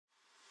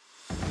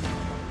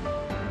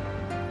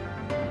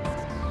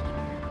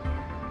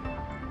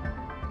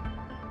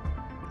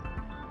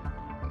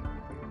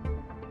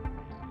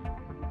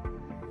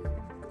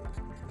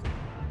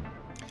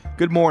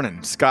Good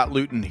morning. Scott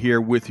Luton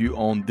here with you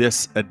on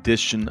this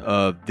edition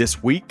of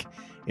This Week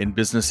in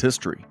Business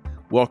History.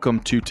 Welcome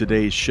to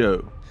today's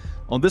show.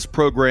 On this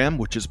program,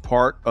 which is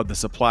part of the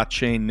Supply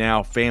Chain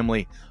Now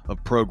family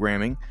of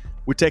programming,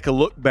 we take a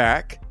look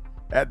back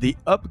at the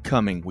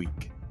upcoming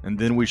week, and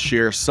then we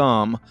share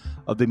some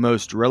of the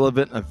most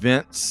relevant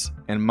events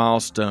and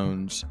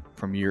milestones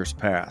from years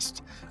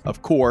past.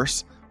 Of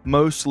course,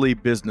 mostly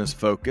business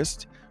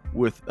focused,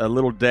 with a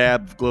little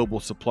dab of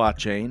global supply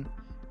chain,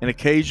 and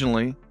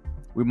occasionally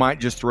we might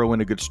just throw in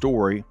a good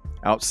story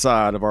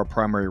outside of our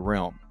primary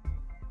realm.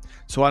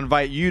 So I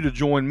invite you to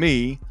join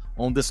me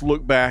on this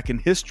look back in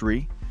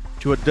history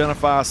to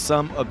identify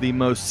some of the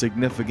most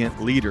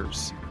significant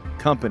leaders,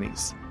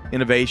 companies,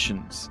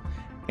 innovations,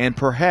 and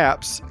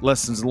perhaps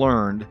lessons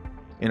learned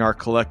in our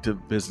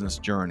collective business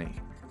journey.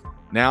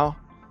 Now,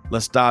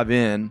 let's dive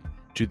in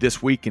to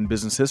This Week in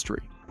Business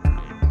History.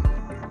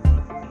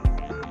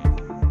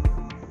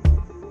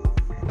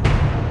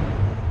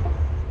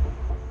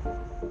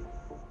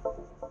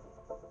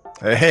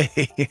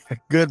 Hey,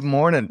 good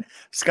morning.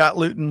 Scott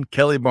Luton,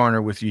 Kelly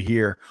Barner with you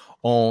here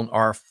on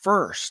our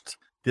first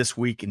This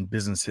Week in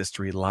Business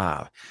History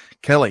Live.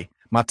 Kelly,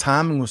 my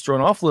timing was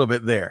thrown off a little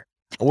bit there.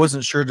 I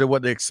wasn't sure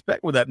what to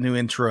expect with that new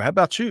intro. How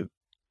about you?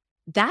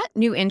 That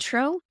new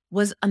intro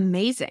was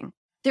amazing.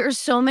 There are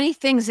so many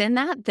things in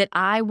that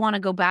I want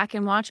to go back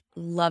and watch.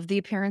 Love the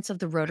appearance of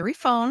the rotary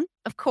phone,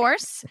 of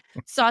course.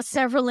 Saw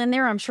several in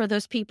there. I'm sure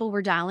those people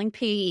were dialing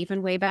P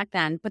even way back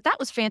then, but that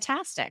was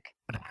fantastic.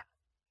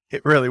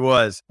 It really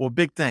was. Well,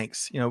 big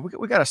thanks.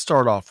 We got to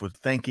start off with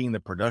thanking the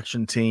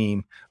production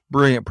team,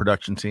 brilliant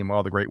production team,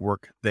 all the great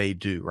work they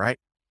do, right?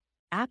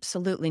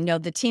 Absolutely. No,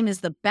 the team is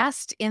the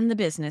best in the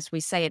business.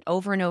 We say it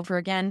over and over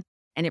again,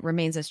 and it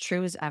remains as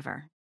true as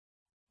ever.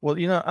 Well,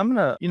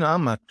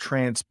 I'm a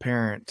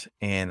transparent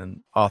and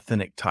an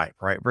authentic type,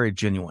 right? Very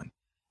genuine.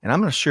 And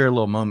I'm going to share a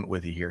little moment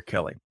with you here,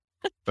 Kelly,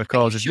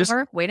 because it's just,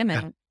 wait a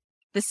minute.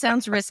 This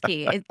sounds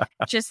risky.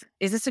 Is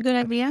this a good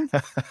idea?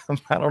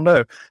 I don't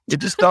know. It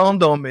just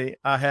dawned on me.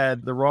 I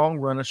had the wrong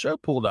run of show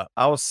pulled up.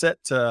 I was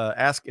set to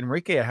ask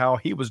Enrique how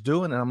he was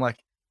doing. And I'm like,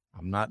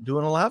 I'm not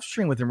doing a live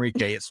stream with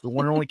Enrique. It's the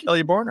one and only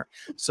Kelly Barner.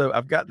 So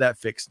I've got that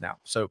fixed now.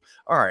 So,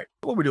 all right,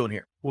 what are we doing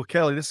here? Well,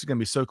 Kelly, this is going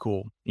to be so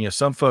cool.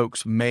 Some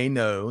folks may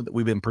know that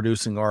we've been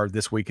producing our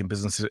This Week in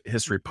Business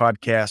History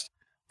podcast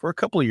for a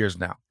couple of years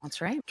now.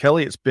 That's right.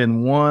 Kelly, it's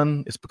become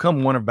one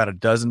of about a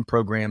dozen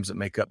programs that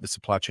make up the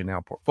Supply Chain Now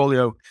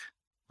portfolio.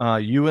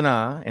 You and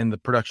I and the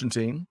production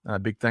team,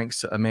 big thanks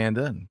to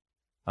Amanda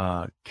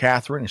and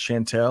Catherine and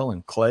Chantel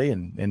and Clay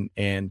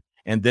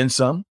and then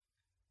some.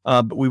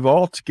 But we've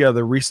all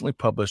together recently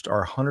published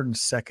our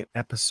 102nd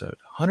episode,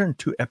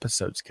 102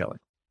 episodes, Kelly.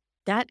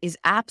 That is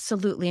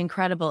absolutely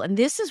incredible. And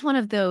this is one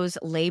of those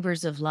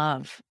labors of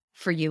love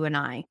for you and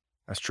I.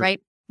 That's true.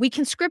 Right? We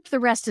can script the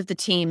rest of the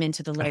team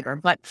into the labor,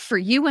 but for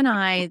you and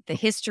I, the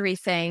history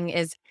thing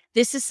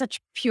this is such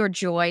pure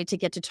joy to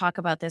get to talk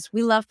about this.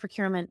 We love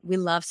procurement. We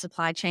love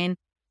supply chain,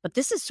 but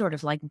this is sort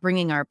of like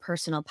bringing our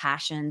personal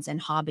passions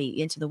and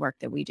hobby into the work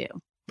that we do.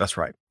 That's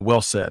right.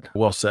 Well said.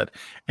 Well said.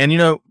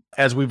 And,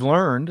 as we've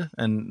learned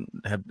and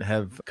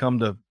have come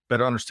to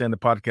better understand the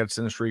podcast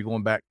industry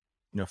going back,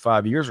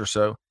 5 years or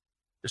so,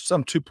 there's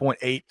some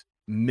 2.8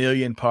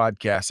 million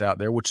podcasts out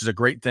there, which is a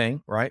great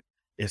thing, right?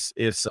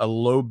 It's a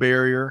low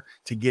barrier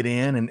to get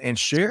in and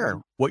share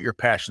what your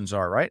passions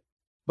are, right?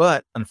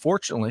 But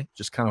unfortunately,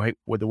 just kind of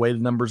with the way the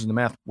numbers and the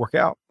math work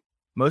out,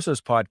 most of those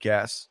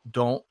podcasts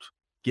don't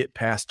get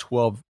past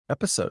 12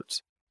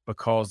 episodes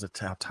because it's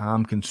how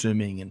time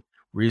consuming and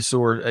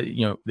resource,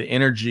 the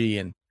energy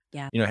and,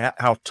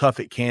 how tough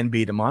it can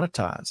be to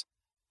monetize.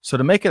 So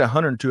to make it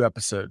 102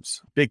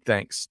 episodes, big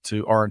thanks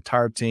to our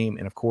entire team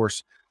and of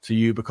course to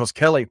you, because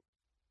Kelly,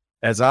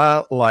 as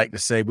I like to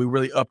say, we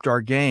really upped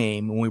our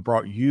game when we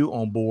brought you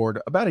on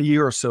board about a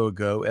year or so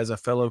ago as a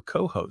fellow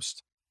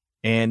co-host.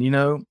 And,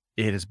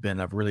 it has been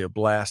a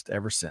blast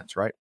ever since,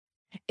 right?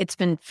 It's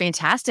been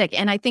fantastic.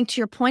 And I think to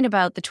your point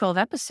about the 12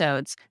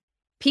 episodes,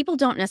 people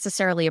don't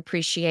necessarily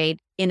appreciate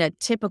in a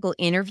typical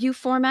interview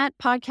format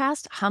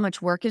podcast how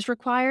much work is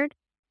required.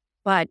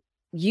 But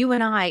you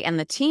and I and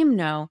the team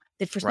know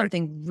that for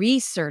something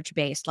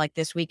research-based like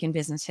This Week in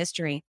Business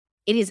History,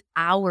 it is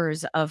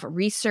hours of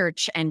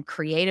research and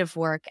creative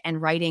work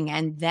and writing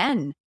and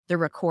then the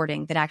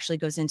recording that actually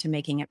goes into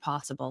making it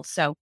possible.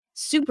 So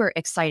super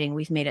exciting.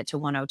 We've made it to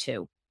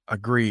 102.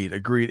 Agreed.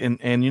 And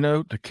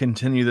to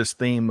continue this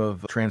theme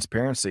of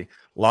transparency,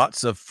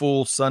 lots of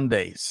full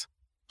Sundays,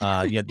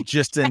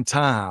 just in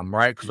time,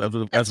 right?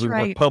 Because as we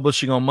were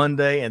publishing on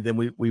Monday and then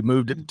we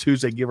moved it to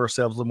Tuesday, give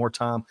ourselves a little more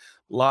time.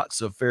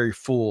 Lots of very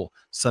full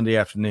Sunday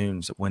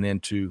afternoons that went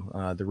into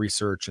the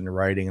research and the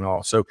writing and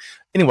all. So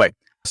anyway,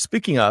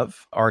 speaking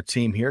of our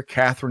team here,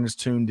 Catherine is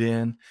tuned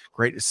in.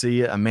 Great to see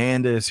you.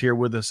 Amanda is here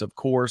with us, of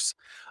course.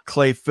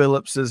 Clay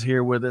Phillips is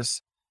here with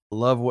us.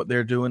 Love what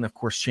they're doing. Of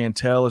course,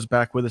 Chantel is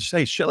back with us.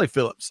 Hey, Shelly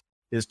Phillips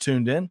is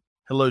tuned in.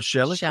 Hello,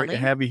 Shelly. Great to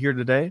have you here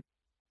today.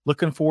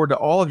 Looking forward to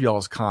all of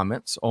y'all's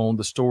comments on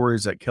the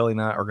stories that Kelly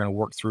and I are going to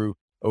work through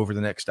over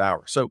the next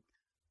hour. So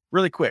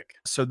really quick.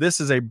 So this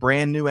is a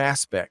brand new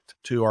aspect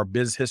to our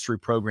biz history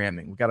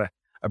programming. We got to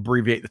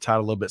abbreviate the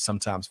title a little bit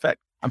sometimes. In fact,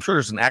 I'm sure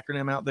there's an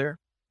acronym out there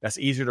that's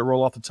easier to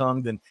roll off the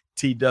tongue than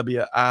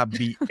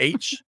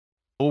TWIBH.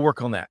 We'll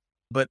work on that.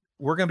 But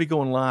we're going to be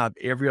going live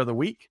every other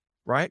week,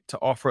 right? To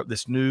offer up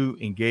this new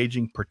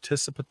engaging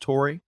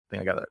participatory, I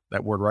think I got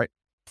that word right,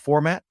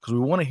 format, because we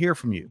want to hear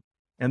from you.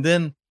 And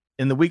then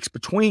in the weeks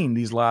between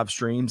these live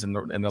streams and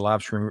the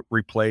live stream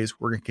replays,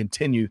 we're going to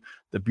continue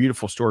the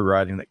beautiful story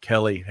writing that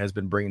Kelly has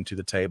been bringing to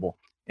the table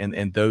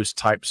and those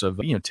types of,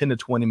 10 to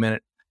 20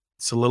 minute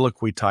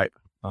soliloquy type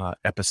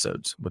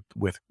episodes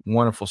with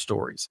wonderful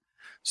stories.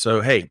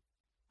 So, hey,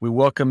 we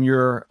welcome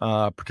your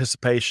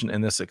participation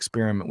in this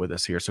experiment with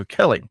us here. So,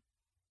 Kelly,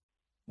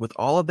 with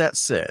all of that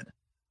said,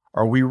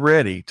 are we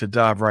ready to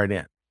dive right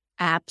in?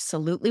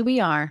 Absolutely,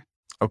 we are.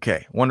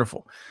 Okay,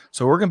 wonderful.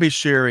 So we're going to be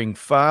sharing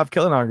Kelly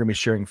and I are going to be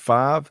sharing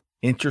 5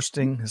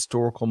 interesting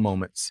historical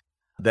moments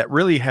that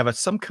really have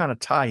some kind of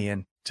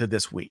tie-in to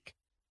this week.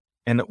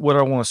 And what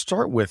I want to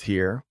start with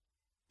here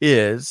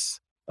is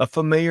a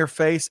familiar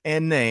face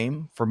and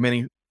name for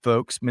many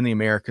folks, many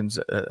Americans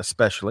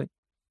especially.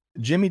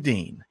 Jimmy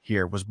Dean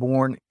here was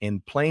born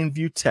in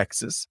Plainview,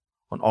 Texas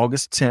on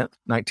August 10th,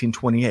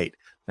 1928.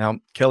 Now,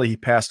 Kelly, he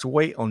passed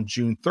away on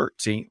June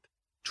 13th,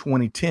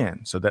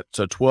 2010. So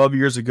 12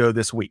 years ago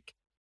this week.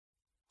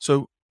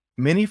 So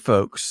many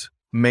folks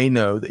may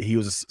know that he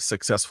was a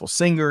successful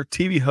singer,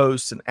 TV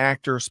host, an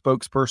actor,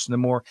 spokesperson,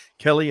 and more.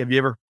 Kelly, have you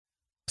ever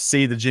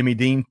seen the Jimmy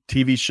Dean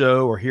TV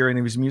show or hear any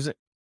of his music?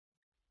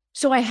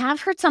 So I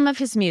have heard some of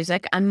his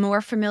music. I'm more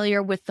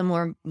familiar with the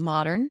more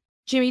modern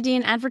Jimmy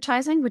Dean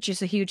advertising, which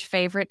is a huge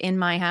favorite in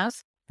my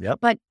house. Yep.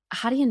 But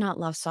how do you not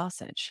love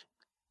sausage?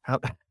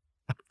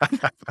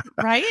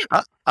 Right?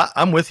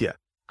 I'm with you.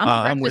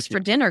 I'm breakfast for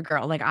dinner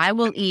girl. Like, I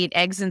will eat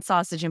eggs and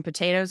sausage and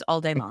potatoes all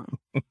day long.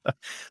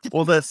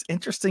 Well, that's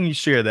interesting you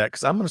share that,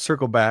 because I'm going to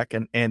circle back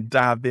and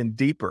dive in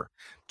deeper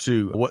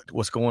to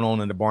what's going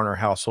on in the Barner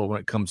household when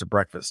it comes to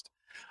breakfast.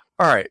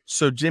 All right.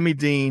 So Jimmy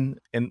Dean,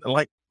 and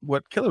like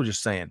what Kelly was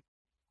just saying,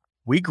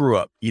 we grew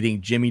up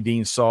eating Jimmy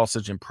Dean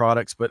sausage and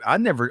products, but I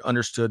never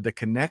understood the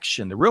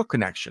connection, the real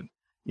connection.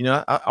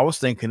 I was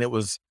thinking it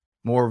was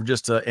more of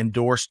just an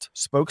endorsed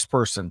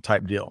spokesperson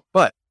type deal.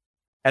 But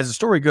as the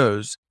story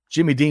goes,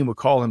 Jimmy Dean would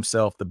call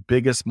himself the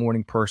biggest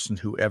morning person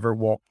who ever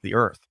walked the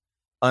earth,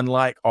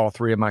 unlike all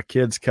 3 of my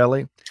kids,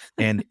 Kelly,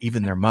 and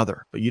even their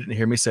mother. But you didn't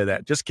hear me say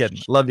that. Just kidding.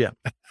 Love you.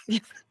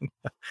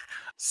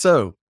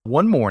 So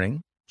one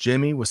morning,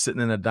 Jimmy was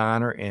sitting in a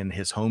diner in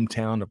his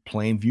hometown of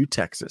Plainview,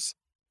 Texas,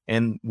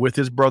 and with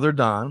his brother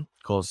Don,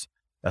 because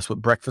that's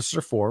what breakfasts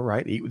are for,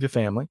 right? Eat with your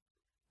family.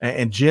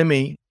 And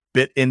Jimmy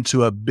bit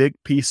into a big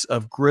piece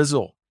of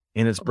grizzle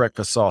in his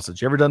breakfast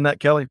sausage. You ever done that,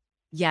 Kelly?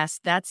 Yes,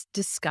 that's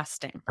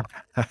disgusting.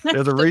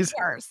 There's a reason.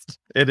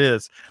 It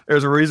is.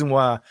 There's a reason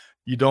why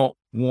you don't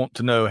want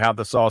to know how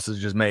the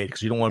sausage is made,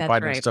 because you don't want to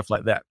fight and stuff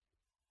like that.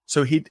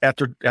 So he,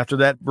 after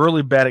that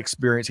really bad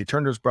experience, he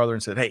turned to his brother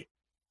and said, "Hey,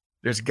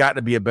 there's got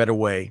to be a better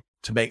way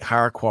to make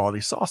higher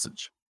quality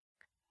sausage."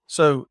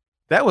 So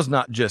that was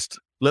not just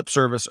lip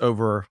service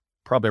over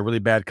probably a really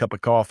bad cup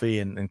of coffee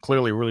and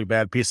clearly a really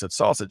bad piece of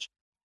sausage.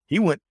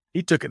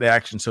 He took it to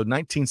action. So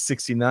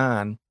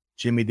 1969,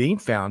 Jimmy Dean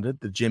founded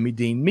the Jimmy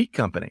Dean Meat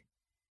Company.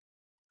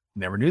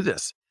 Never knew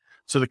this.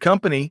 So the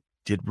company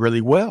did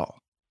really well,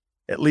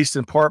 at least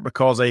in part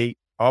because they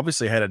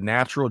obviously had a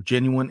natural,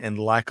 genuine, and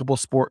likable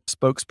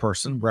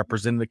spokesperson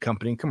representing the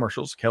company in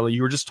commercials. Kelly,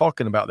 you were just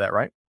talking about that,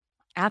 right?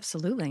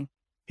 Absolutely.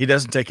 He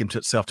doesn't take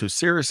himself too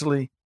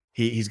seriously.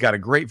 He's got a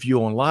great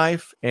view on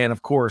life. And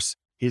of course,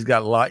 he's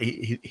got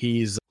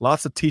he's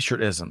lots of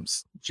t-shirt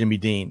isms Jimmy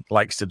Dean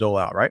likes to dole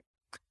out, right?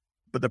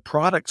 But the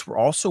products were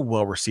also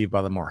well received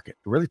by the market.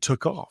 It really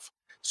took off.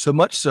 So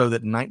much so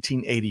that in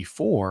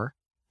 1984,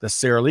 the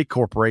Sara Lee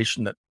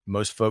Corporation that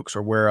most folks are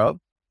aware of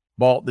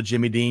bought the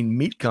Jimmy Dean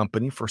Meat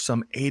Company for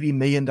some $80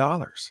 million.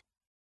 I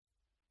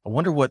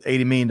wonder what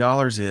 $80 million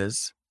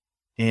is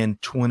in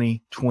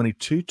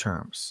 2022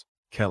 terms,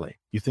 Kelly.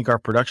 You think our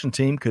production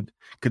team could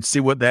see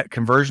what that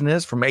conversion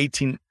is from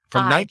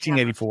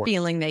 1984?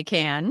 Feeling they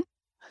can.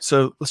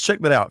 So let's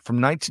check that out.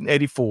 From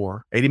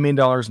 1984, $80 million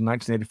in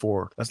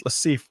 1984. Let's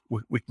see if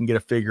we can get a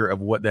figure of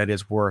what that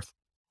is worth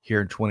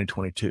here in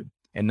 2022,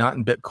 and not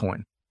in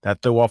Bitcoin.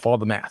 That throw off all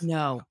the math.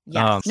 No,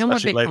 yes, no more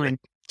Bitcoin. Lately.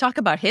 Talk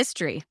about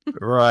history.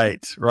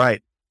 Right.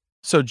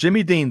 So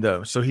Jimmy Dean,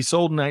 though, so he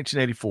sold in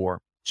 1984.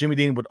 Jimmy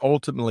Dean would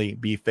ultimately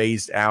be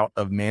phased out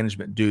of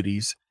management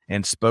duties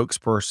and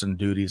spokesperson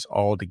duties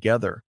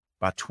altogether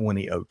by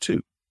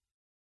 2002.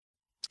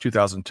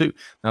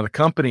 Now the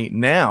company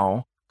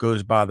now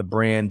goes by the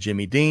brand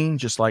Jimmy Dean,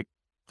 just like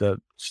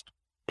the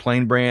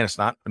plain brand. It's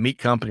not a meat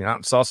company, not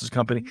a sausage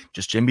company,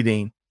 just Jimmy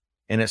Dean.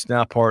 And it's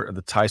now part of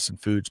the Tyson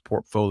Foods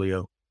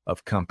portfolio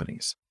of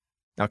companies.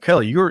 Now,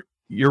 Kelly, you're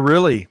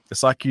really,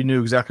 it's like you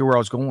knew exactly where I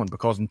was going,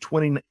 because in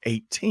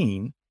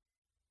 2018,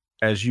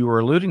 as you were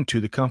alluding to,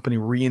 the company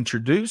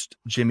reintroduced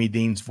Jimmy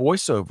Dean's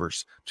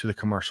voiceovers to the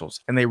commercials.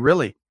 And they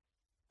really,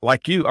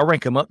 like you, I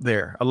rank them up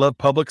there. I love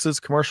Publix's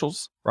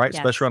commercials, right? Yes.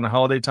 Especially around the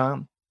holiday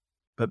time.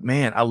 But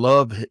man, I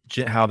love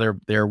how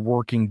they're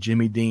working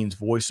Jimmy Dean's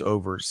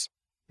voiceovers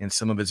and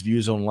some of his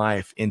views on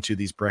life into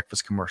these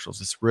breakfast commercials.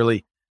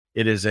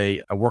 It is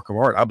a work of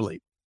art, I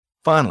believe.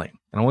 Finally,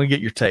 and I want to get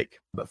your take,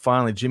 but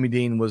finally, Jimmy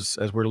Dean was,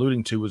 as we're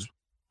alluding to, was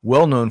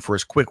well known for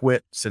his quick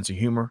wit, sense of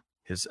humor,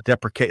 his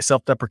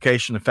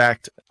self-deprecation. In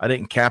fact, I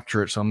didn't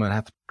capture it, so I'm going to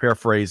have to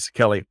paraphrase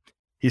Kelly.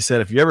 He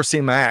said, if you ever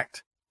seen my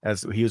act,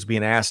 as he was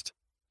being asked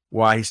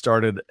why he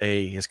started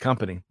his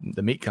company,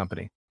 the meat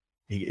company,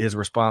 his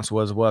response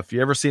was, well, if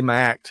you ever see my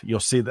act, you'll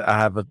see that I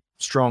have a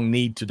strong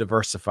need to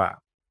diversify.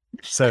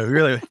 So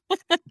really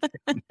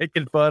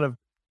making fun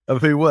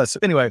of who he was. So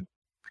anyway,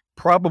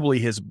 probably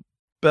his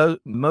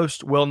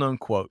most well-known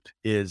quote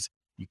is,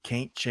 you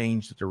can't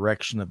change the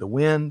direction of the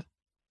wind,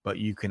 but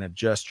you can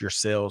adjust your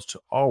sails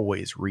to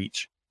always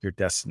reach your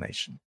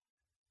destination.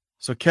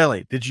 So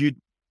Kelly, did you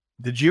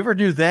ever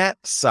do that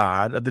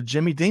side of the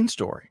Jimmy Dean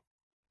story?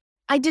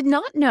 I did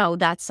not know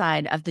that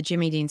side of the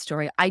Jimmy Dean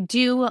story. I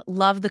do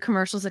love the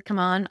commercials that come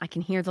on. I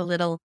can hear the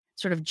little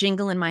sort of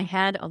jingle in my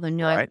head, although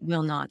no, right. I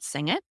will not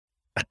sing it.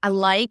 I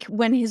like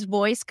when his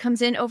voice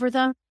comes in over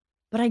them.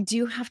 But I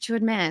do have to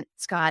admit,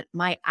 Scott,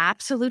 my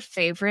absolute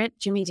favorite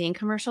Jimmy Dean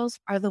commercials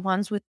are the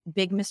ones with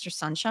Big Mr.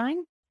 Sunshine.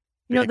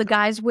 You know, the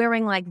guy's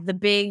wearing like the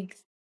big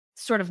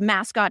sort of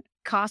mascot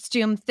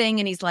costume thing,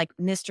 and he's like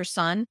Mr.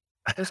 Sun.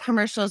 Those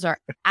commercials are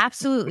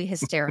absolutely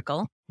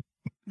hysterical.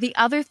 The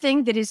other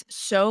thing that is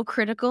so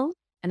critical,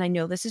 and I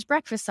know this is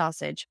breakfast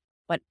sausage,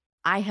 but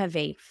I have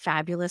a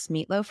fabulous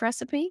meatloaf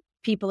recipe.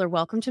 People are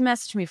welcome to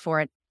message me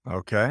for it.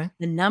 Okay.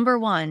 The number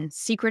one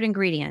secret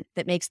ingredient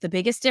that makes the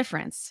biggest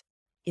difference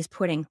is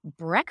putting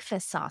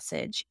breakfast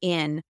sausage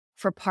in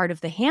for part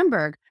of the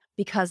hamburg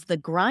because the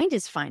grind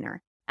is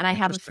finer. And I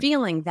have a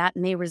feeling that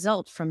may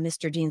result from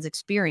Mr. Dean's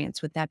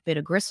experience with that bit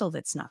of gristle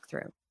that snuck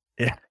through.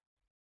 Yeah.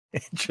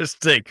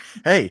 Interesting.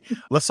 Hey,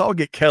 let's all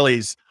get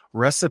Kelly's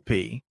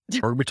recipe.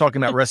 We're going to be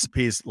talking about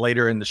recipes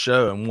later in the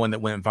show, and one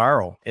that went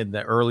viral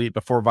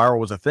before viral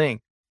was a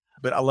thing.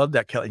 But I love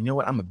that, Kelly. You know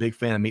what? I'm a big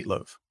fan of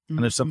meatloaf. Mm-hmm.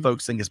 I know some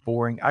folks think it's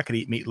boring. I could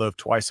eat meatloaf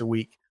twice a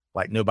week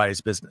like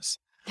nobody's business.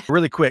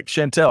 Really quick,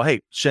 Chantel.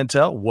 Hey,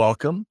 Chantel,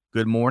 welcome.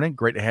 Good morning.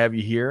 Great to have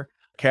you here.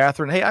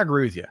 Catherine, hey, I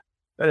agree with you.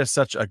 That is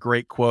such a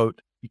great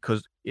quote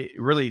because it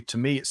really, to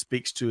me, it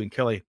speaks to, and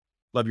Kelly,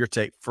 love your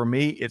take. For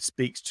me, it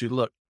speaks to,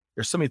 look,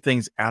 there's so many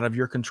things out of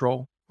your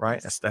control,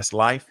 right? That's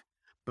life.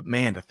 But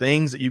man, the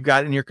things that you've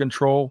got in your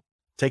control,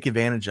 take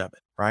advantage of it,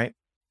 right?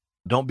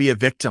 Don't be a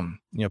victim.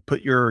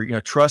 Put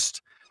your,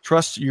 trust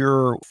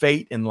your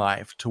fate in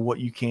life to what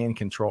you can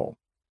control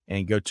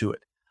and go to it.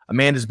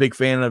 Amanda's a big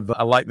fan of,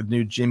 I like the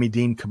new Jimmy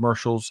Dean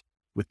commercials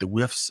with the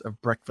whiffs of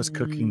breakfast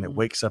cooking that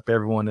wakes up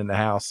everyone in the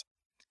house.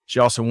 She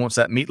also wants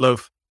that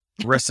meatloaf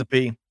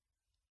recipe.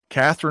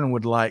 Catherine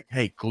would like,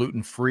 hey,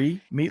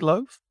 gluten-free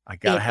meatloaf. I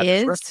got to have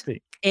this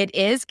recipe. It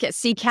is.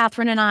 See,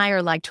 Catherine and I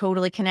are like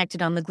totally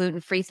connected on the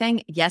gluten-free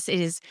thing. Yes,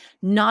 it is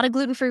not a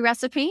gluten-free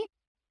recipe.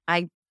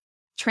 I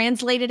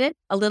translated it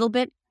a little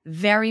bit,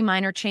 very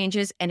minor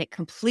changes, and it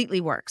completely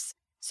works.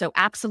 So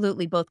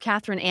absolutely, both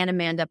Catherine and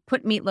Amanda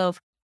put meatloaf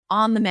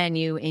on the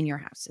menu in your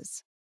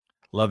houses.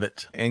 Love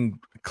it. And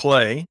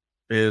Clay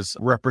is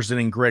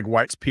representing Greg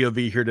White's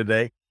POV here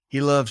today.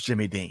 He loves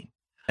Jimmy Dean.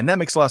 And that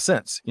makes a lot of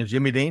sense.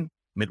 Jimmy Dean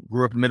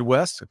grew up in the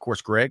Midwest. Of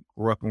course, Greg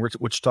grew up in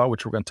Wichita,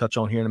 which we're going to touch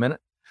on here in a minute.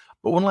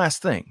 But one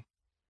last thing,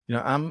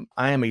 I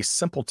am a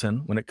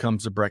simpleton when it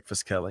comes to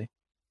breakfast, Kelly.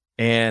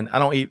 And I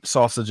don't eat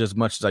sausage as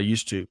much as I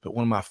used to, but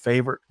one of my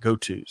favorite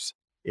go-tos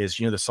is,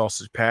 the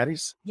sausage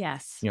patties.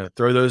 Yes.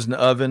 Throw those in the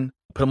oven,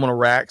 put them on a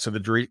rack so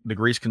the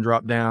grease can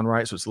drop down,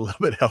 right? So it's a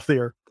little bit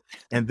healthier.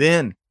 And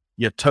then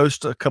you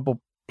toast a couple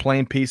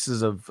plain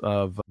pieces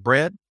of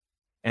bread,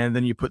 and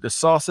then you put the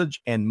sausage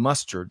and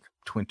mustard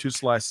between two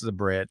slices of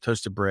bread,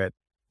 toasted bread,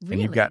 Really?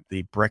 And you've got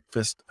the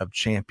breakfast of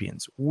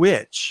champions,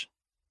 which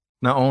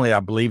not only I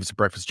believe it's a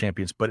breakfast of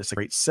champions, but it's a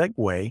great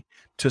segue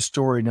to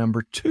story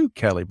number 2,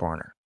 Kelly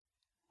Barner.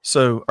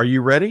 So are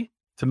you ready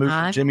to move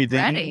from Jimmy Dean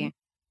ready.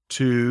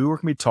 to, we're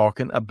going to be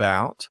talking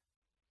about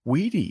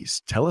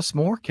Wheaties. Tell us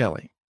more,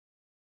 Kelly.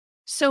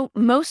 So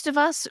most of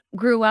us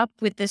grew up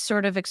with this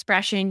sort of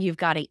expression, you've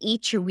got to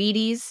eat your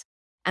Wheaties.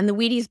 And the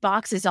Wheaties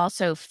box is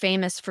also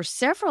famous for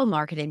several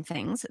marketing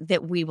things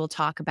that we will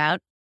talk about.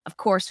 Of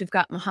course, we've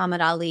got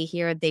Muhammad Ali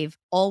here. They've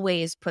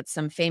always put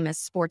some famous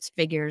sports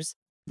figures.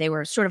 They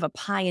were sort of a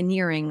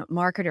pioneering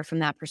marketer from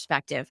that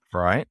perspective.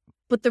 Right.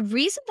 But the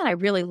reason that I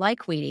really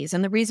like Wheaties,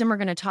 and the reason we're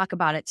going to talk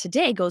about it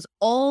today, goes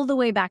all the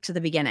way back to the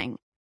beginning.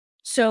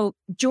 So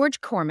George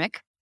Cormick,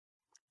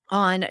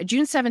 on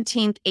June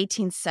 17th,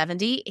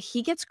 1870,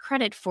 he gets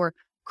credit for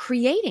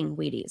creating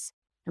Wheaties.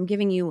 I'm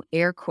giving you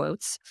air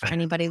quotes for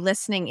anybody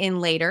listening in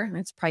later.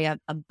 It's probably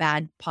a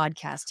bad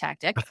podcast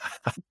tactic,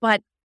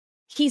 but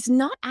he's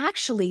not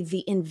actually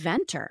the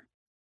inventor.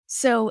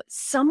 So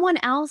someone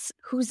else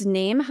whose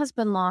name has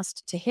been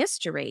lost to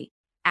history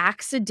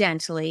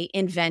accidentally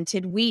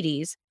invented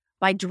Wheaties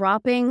by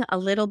dropping a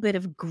little bit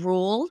of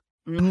gruel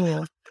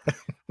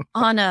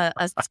on a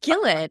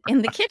skillet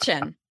in the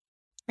kitchen.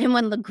 And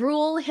when the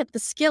gruel hit the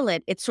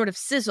skillet, it sort of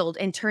sizzled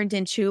and turned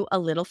into a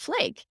little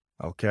flake.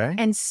 Okay.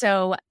 And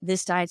so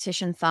this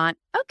dietitian thought,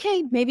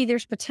 okay, maybe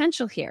there's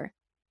potential here.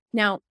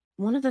 Now,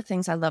 one of the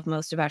things I love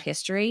most about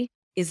history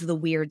is the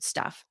weird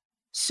stuff.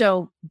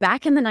 So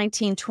back in the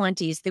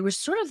 1920s, there was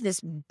sort of this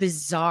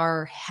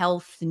bizarre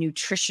health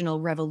nutritional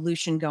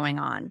revolution going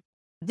on.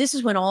 This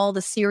is when all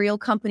the cereal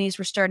companies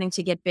were starting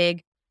to get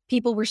big.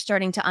 People were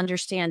starting to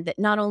understand that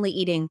not only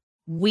eating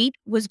wheat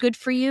was good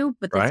for you,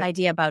 but this Right.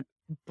 idea about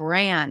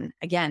bran,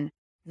 again,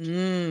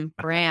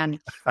 bran.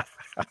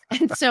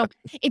 And so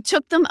it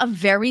took them a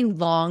very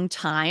long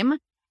time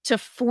to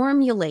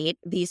formulate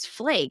these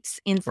flakes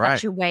in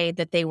such a way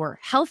that they were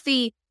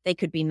healthy, they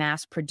could be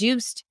mass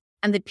produced,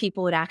 and that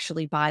people would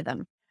actually buy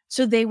them.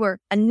 So they were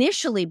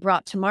initially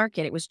brought to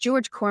market. It was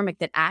George Cormick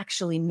that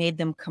actually made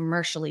them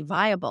commercially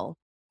viable,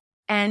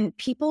 and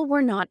people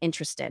were not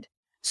interested.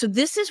 So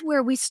this is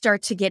where we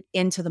start to get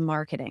into the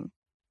marketing.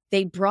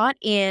 They brought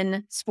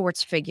in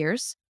sports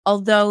figures,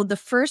 although the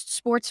first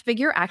sports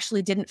figure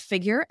actually didn't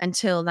figure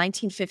until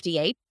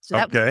 1958. So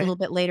that was a little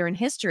bit later in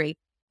history.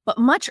 But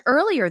much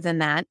earlier than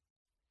that,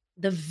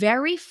 the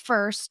very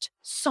first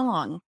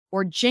song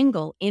or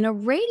jingle in a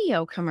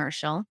radio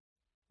commercial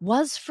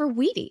was for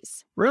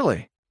Wheaties.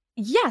 Really?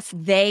 Yes,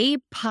 they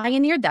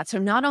pioneered that. So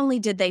not only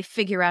did they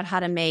figure out how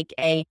to make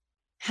a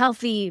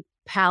healthy,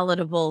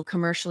 palatable,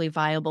 commercially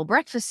viable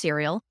breakfast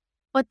cereal,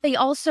 but they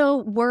also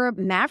were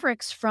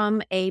mavericks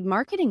from a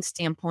marketing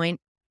standpoint.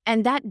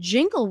 And that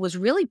jingle was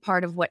really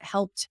part of what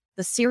helped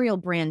the cereal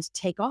brand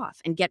take off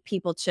and get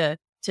people to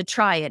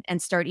try it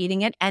and start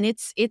eating it. And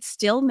it's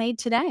still made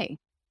today.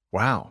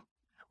 Wow.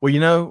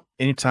 Well,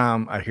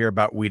 anytime I hear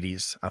about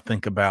Wheaties, I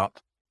think about,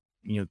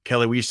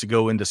 Kelly, we used to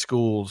go into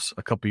schools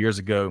a couple years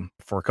ago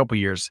for a couple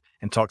years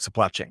and talk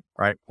supply chain,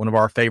 right? One of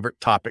our favorite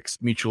topics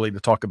mutually to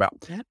talk about.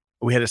 Yep.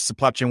 We had a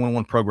supply chain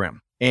 101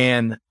 program.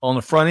 And on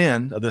the front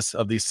end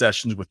of these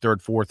sessions with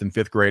third, fourth, and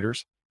fifth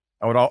graders,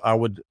 I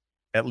would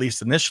at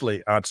least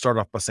initially, I'd start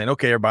off by saying,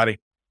 okay, everybody,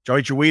 y'all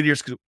eat your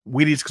Wheaties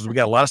because we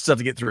got a lot of stuff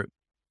to get through.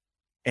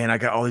 And I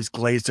got all these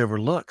glazed over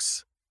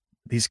looks.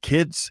 These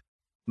kids,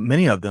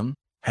 many of them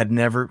had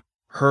never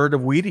heard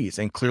of Wheaties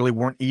and clearly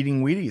weren't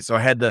eating Wheaties. So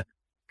I had to,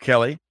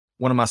 Kelly,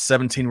 one of my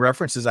 17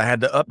 references, I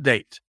had to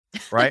update,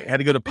 right? Had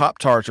to go to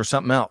Pop-Tarts or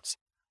something else.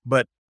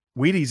 But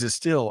Wheaties is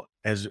still,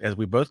 as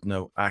we both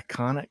know,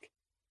 iconic.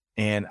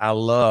 And I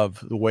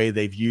love the way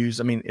they've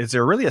used. I mean, is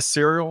there really a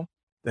cereal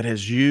that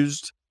has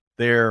used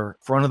their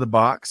front of the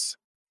box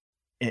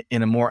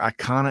in a more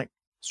iconic,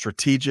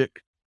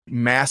 strategic,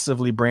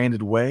 massively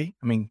branded way?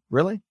 I mean,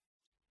 really?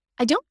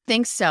 I don't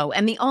think so.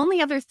 And the only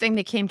other thing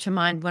that came to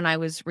mind when I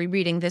was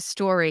rereading this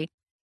story,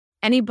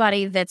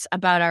 anybody that's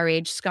about our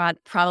age, Scott,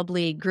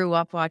 probably grew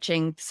up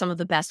watching some of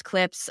the best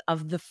clips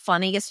of the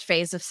funniest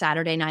phase of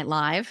Saturday Night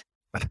Live.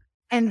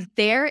 And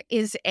there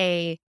is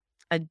a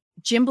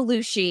Jim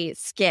Belushi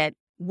skit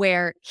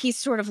where he's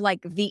sort of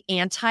like the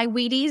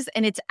anti-Wheaties,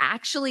 and it's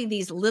actually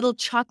these little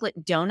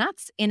chocolate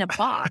donuts in a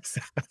box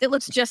that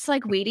looks just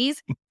like Wheaties.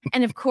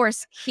 And of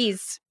course,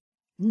 he's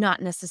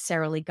not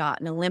necessarily got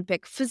an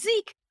Olympic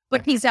physique,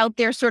 but he's out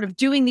there sort of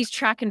doing these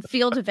track and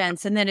field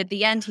events. And then at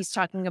the end, he's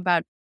talking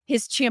about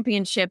his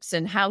championships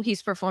and how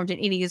he's performed in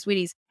eating his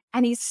Wheaties.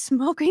 And he's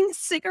smoking a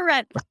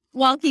cigarette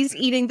while he's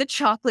eating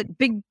the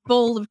big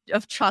bowl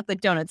of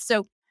chocolate donuts.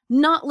 So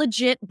not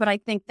legit, but I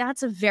think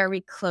that's a very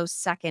close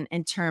second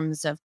in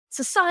terms of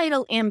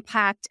societal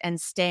impact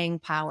and staying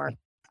power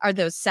are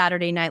those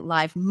Saturday Night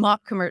Live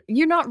mock commercials.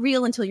 You're not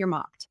real until you're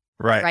mocked.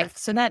 Right.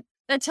 So that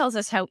tells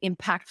us how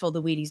impactful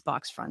the Wheaties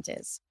box front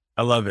is.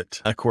 I love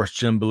it. Of course,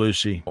 Jim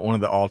Belushi, one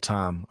of the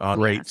all-time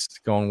greats,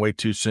 going way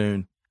too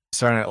soon.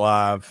 Saturday Night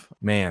Live,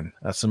 man,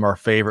 that's some of our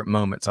favorite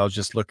moments. I was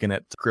just looking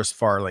at Chris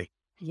Farley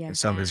and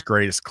some of his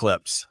greatest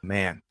clips,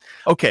 man.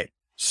 Okay,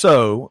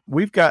 so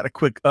we've got a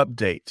quick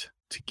update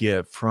to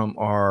give from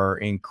our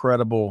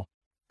incredible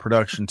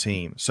production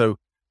team. So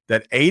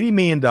that $80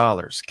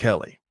 million,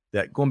 Kelly,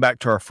 that going back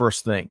to our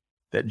first thing,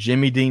 that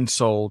Jimmy Dean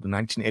sold in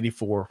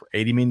 1984 for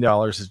 $80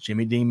 million, his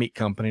Jimmy Dean Meat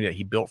Company that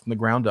he built from the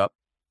ground up,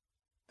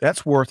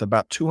 that's worth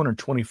about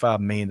 $225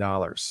 million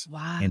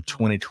in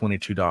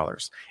 2022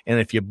 dollars. And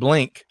if you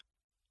blink,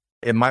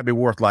 it might be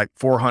worth like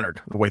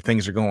 400 the way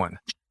things are going,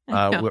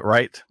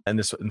 right? And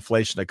this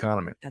inflation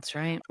economy. That's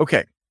right.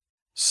 Okay.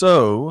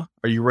 So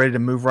are you ready to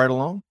move right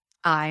along?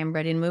 I am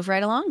ready to move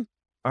right along.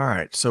 All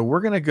right. So we're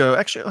going to go,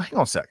 actually, hang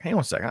on a sec.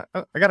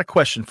 I got a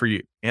question for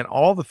you and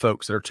all the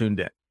folks that are tuned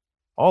in,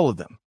 all of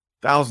them,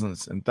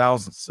 thousands and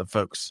thousands of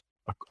folks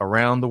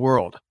around the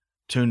world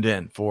tuned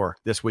in for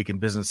This Week in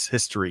Business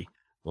History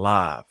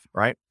Live,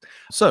 right?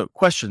 So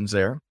questions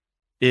there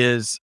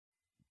is,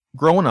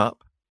 growing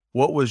up,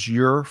 what was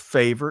your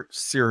favorite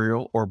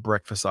cereal or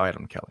breakfast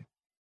item, Kelly?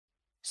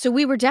 So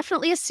we were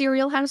definitely a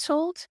cereal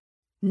household,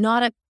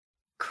 not a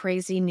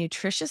crazy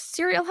nutritious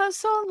cereal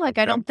household. Like,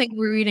 I don't think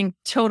we were eating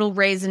Total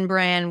Raisin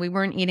Bran. We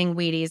weren't eating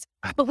Wheaties,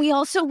 but we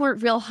also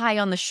weren't real high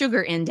on the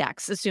sugar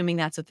index, assuming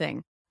that's a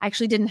thing. I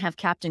actually didn't have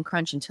Captain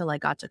Crunch until I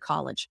got to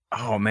college.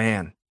 Oh,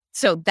 man.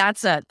 So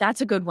that's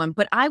a good one.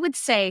 But I would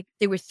say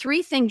there were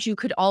three things you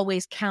could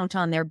always count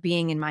on there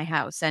being in my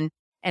house. And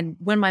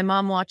when my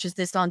mom watches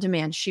this on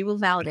demand, she will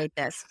validate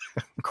this.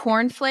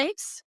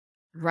 Cornflakes,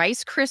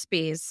 Rice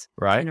Krispies,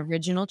 Right. and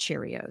Original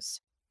Cheerios.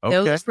 Okay.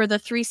 Those were the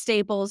three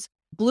staples.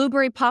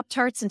 Blueberry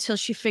Pop-Tarts until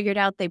she figured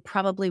out they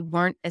probably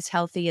weren't as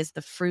healthy as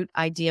the fruit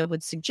idea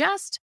would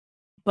suggest.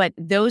 But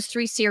those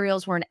three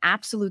cereals were an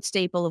absolute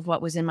staple of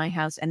what was in my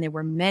house. And there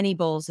were many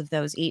bowls of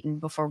those eaten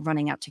before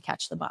running out to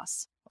catch the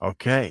bus.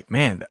 Okay.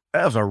 Man,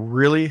 that was a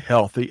really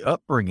healthy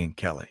upbringing,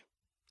 Kelly.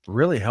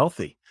 Really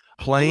healthy.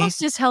 Plain.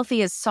 Almost as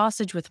healthy as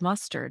sausage with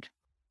mustard.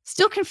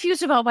 Still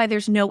confused about why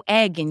there's no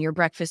egg in your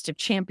breakfast of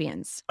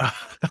champions.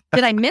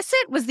 Did I miss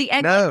it? Was the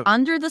egg No.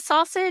 under the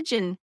sausage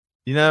and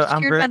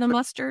I'm by the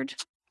mustard?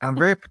 I'm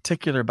very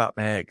particular about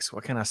my eggs.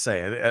 What can I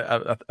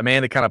say?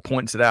 Amanda kind of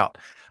points it out.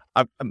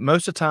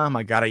 Most of the time,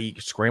 I got to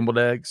eat scrambled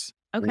eggs.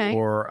 Okay.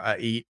 Or I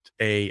eat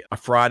a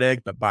fried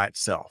egg, but by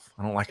itself.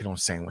 I don't like it on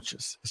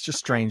sandwiches. It's just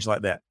strange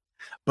like that.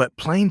 But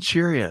plain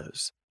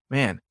Cheerios,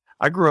 man,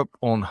 I grew up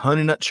on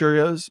Honey Nut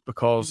Cheerios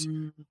because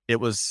it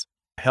was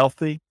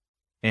healthy.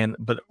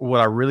 But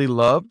what I really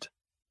loved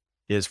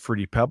is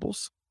Fruity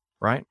Pebbles,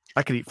 right?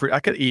 I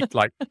could eat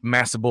like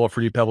massive bowl of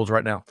Fruity Pebbles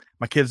right now.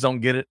 My kids don't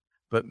get it,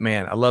 but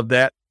man, I love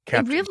that.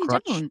 Captain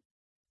Crunch. Don't.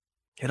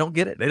 They don't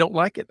get it. They don't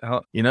like it.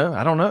 I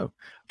don't know.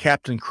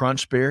 Captain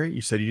Crunch Berry.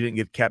 You said you didn't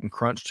get Captain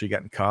Crunch till you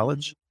got in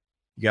college.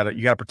 You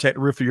gotta protect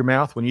the roof of your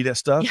mouth when you eat that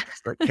stuff.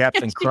 Yes. But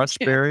Captain Crunch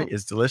Berry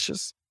is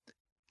delicious.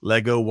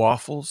 Lego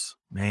waffles,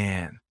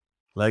 man.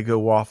 Lego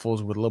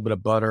waffles with a little bit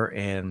of butter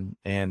and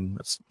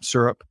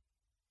syrup.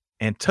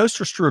 And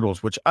toaster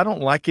strudels, which I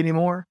don't like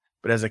anymore.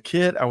 But as a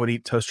kid, I would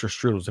eat toaster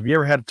strudels. Have you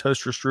ever had a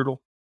toaster strudel?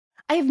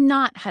 I have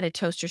not had a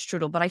toaster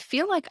strudel, but I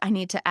feel like I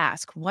need to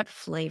ask what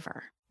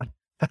flavor.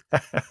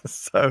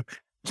 So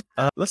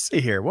let's see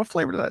here. What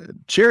flavor did I?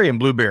 Cherry and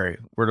blueberry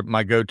were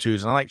my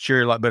go-tos. And I like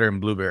cherry a lot better than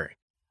blueberry.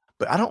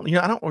 But I don't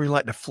really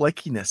like the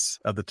flakiness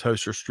of the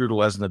toaster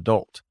strudel as an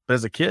adult. But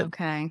as a kid,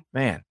 okay,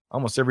 man,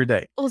 almost every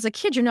day. Well, as a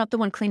kid, you're not the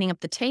one cleaning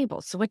up the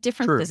table. So what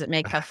difference does it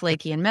make how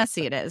flaky and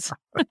messy it is?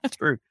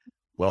 True.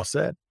 Well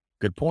said.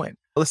 Good point.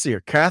 Let's see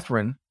here.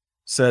 Catherine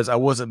says, I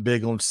wasn't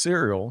big on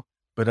cereal,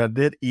 but I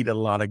did eat a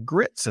lot of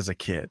grits as a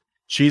kid.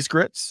 Cheese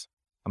grits.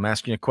 I'm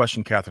asking you a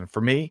question, Catherine.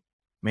 For me,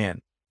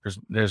 man,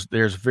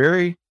 there's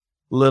very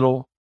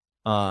little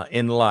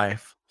in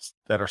life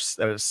that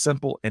are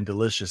simple and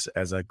delicious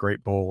as a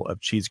great bowl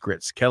of cheese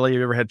grits. Kelly,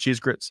 you ever had cheese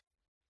grits?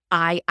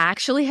 I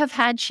actually have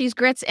had cheese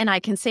grits, and I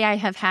can say I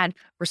have had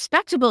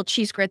respectable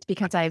cheese grits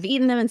because I have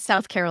eaten them in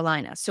South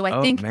Carolina. So I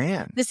think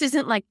this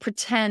isn't like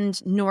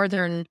pretend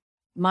northern,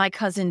 my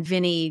cousin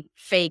Vinny,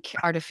 fake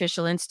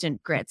artificial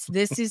instant grits.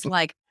 This is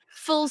like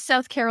full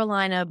South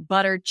Carolina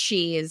buttered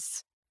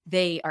cheese.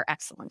 They are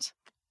excellent.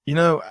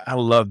 I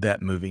love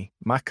that movie.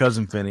 My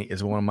Cousin Vinny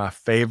is one of my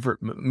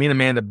favorite, me and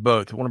Amanda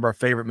both, one of our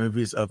favorite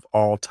movies of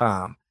all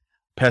time.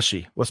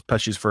 Pesci. What's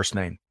Pesci's first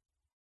name?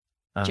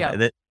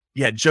 Joe.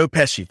 Joe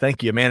Pesci.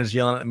 Thank you. Amanda's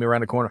yelling at me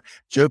around the corner.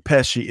 Joe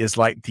Pesci is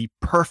like the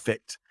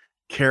perfect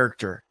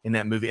character in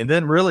that movie. And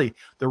then really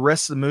the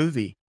rest of the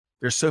movie,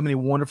 there's so many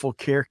wonderful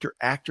character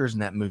actors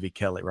in that movie,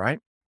 Kelly, right?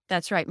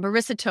 That's right.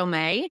 Marissa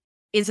Tomei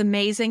is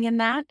amazing in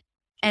that.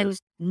 And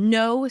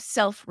no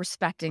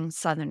self-respecting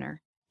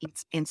Southerner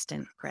eats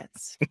instant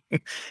grits.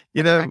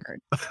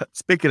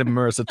 Speaking of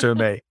Marissa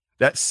Tomei,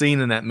 that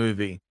scene in that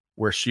movie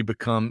where she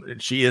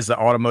is the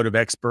automotive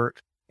expert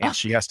and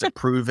she has to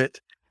prove it.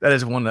 That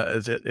is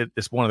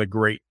it's one of the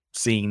great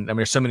scenes. I mean,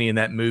 there's so many in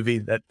that movie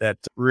that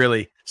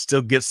really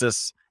still gets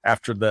us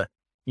after the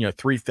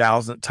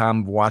 3,000th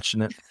time of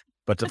watching it.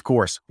 But of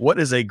course, what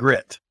is a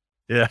grit?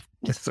 Yeah,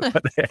 that's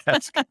what they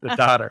ask the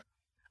daughter.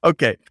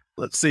 Okay,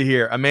 let's see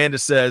here. Amanda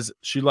says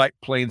she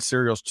liked plain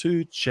cereals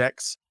too.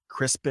 Checks.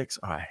 Crispix.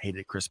 Oh, I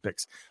hated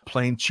Crispix.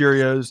 Plain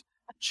Cheerios.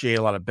 She ate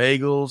a lot of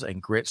bagels and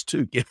grits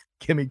too. Give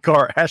me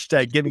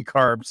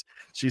carbs.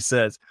 She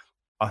says,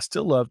 I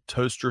still love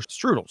toaster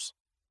strudels.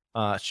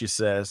 She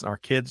says, our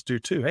kids do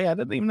too. Hey, I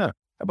didn't even know.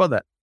 How about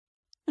that?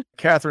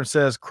 Catherine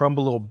says,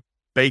 crumble a little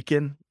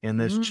bacon in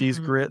those cheese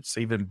grits,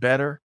 even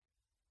better.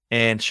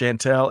 And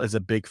Chantel is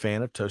a big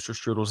fan of toaster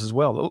strudels as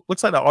well.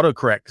 Looks like the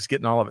autocorrect is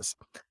getting all of us.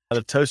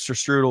 The toaster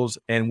strudels,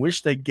 and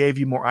wish they gave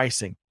you more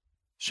icing.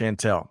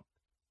 Chantel.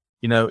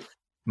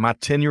 My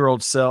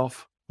 10-year-old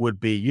self would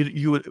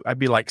be, I'd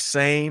be like,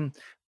 same,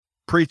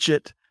 preach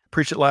it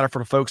louder for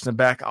the folks in the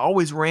back. I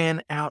always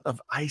ran out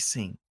of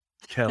icing,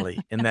 Kelly,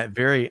 in that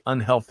very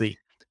unhealthy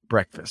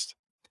breakfast.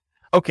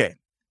 Okay.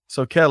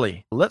 So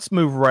Kelly, let's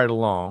move right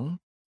along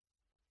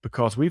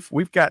because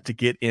we've got to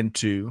get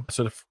into,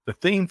 so the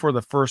theme for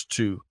the first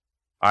two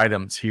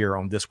items here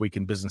on This Week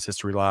in Business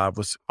History Live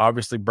was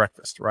obviously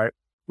breakfast, right?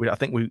 I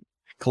think we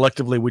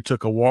collectively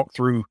took a walk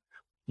through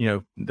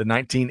the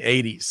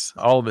 1980s.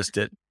 All of us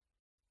did.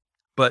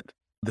 But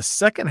the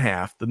second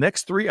half, the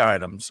next three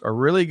items are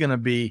really going to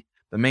be,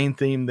 the main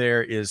theme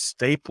there is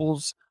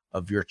staples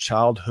of your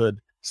childhood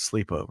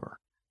sleepover.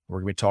 We're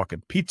going to be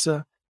talking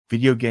pizza,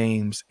 video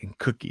games, and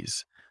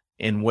cookies.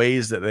 in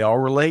ways that they all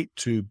relate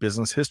to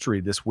business history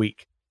this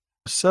week.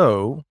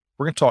 So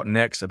we're going to talk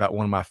next about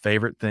one of my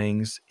favorite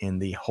things in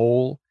the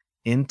whole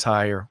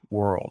entire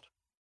world,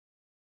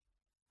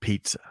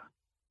 pizza.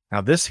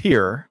 Now, this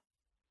here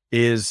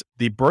is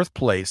the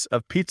birthplace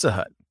of Pizza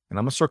Hut. And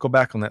I'm going to circle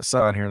back on that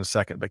sign here in a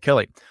second. But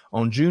Kelly,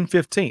 on June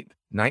 15th,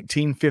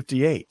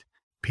 1958,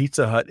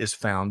 Pizza Hut is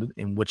founded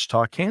in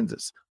Wichita,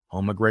 Kansas,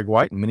 home of Greg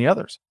White and many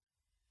others.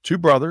 Two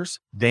brothers,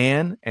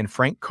 Dan and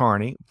Frank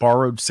Carney,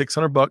 borrowed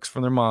 $600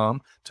 from their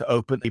mom to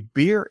open a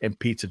beer and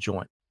pizza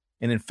joint.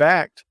 And in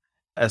fact,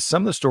 as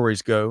some of the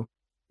stories go,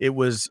 it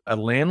was a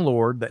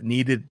landlord that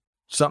needed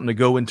something to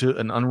go into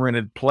an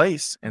unrented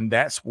place. And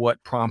that's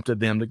what prompted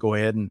them to go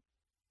ahead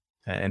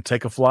and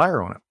take a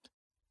flyer on it.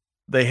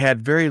 They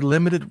had very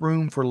limited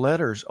room for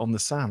letters on the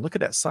sign. Look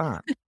at that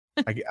sign.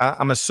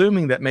 I'm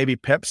assuming that maybe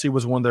Pepsi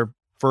was one of their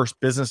first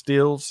business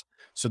deals.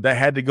 So that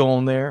had to go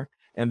on there.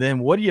 And then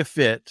what do you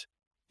fit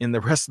in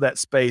the rest of that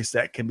space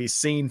that can be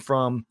seen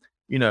from,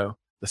 the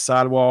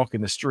sidewalk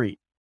and the street?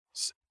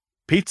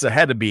 Pizza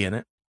had to be in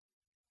it.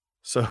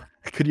 So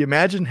could you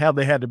imagine how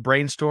they had to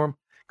brainstorm?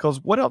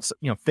 Because what else,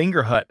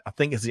 Finger Hut, I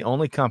think, is the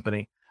only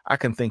company I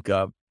can think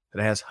of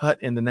that has Hut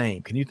in the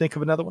name. Can you think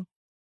of another one?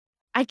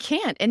 I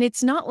can't. And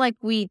it's not like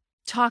we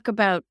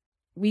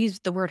use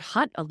the word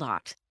hut a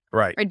lot.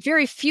 Right.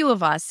 Very few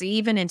of us,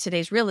 even in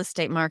today's real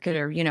estate market,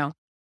 are,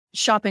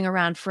 shopping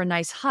around for a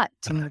nice hut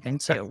to move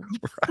into.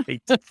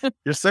 Right.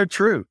 You're so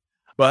true.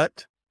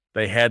 But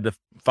they had to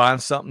find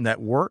something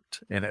that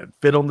worked and it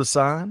fit on the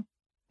sign.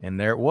 And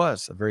there it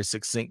was, a very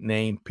succinct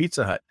name,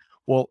 Pizza Hut.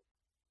 Well,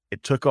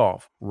 it took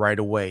off right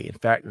away. In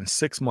fact, in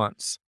 6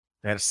 months,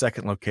 they had a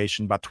second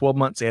location. By 12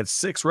 months, they had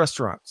 6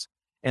 restaurants.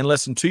 And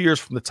less than 2 years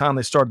from the time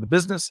they started the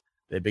business,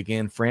 they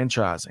began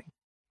franchising.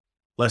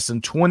 Less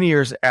than 20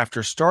 years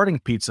after starting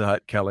Pizza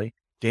Hut, Kelly,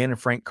 Dan and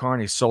Frank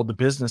Carney sold the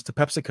business to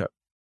PepsiCo.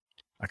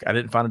 I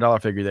didn't find a dollar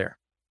figure there,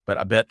 but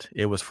I bet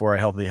it was for a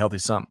healthy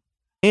sum.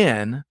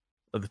 And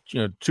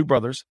the two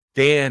brothers,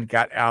 Dan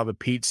got out of the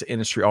pizza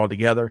industry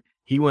altogether.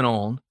 He went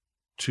on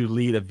to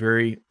lead a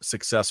very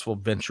successful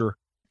venture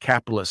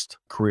capitalist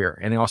career,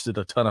 and he also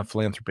did a ton of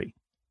philanthropy.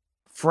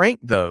 Frank,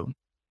 though,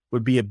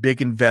 would be a big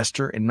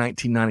investor in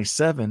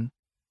 1997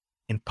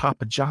 in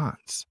Papa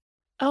John's.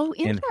 Oh,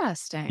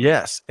 interesting.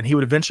 Yes. And he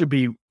would eventually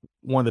be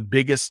one of the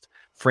biggest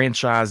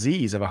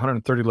franchisees of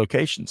 130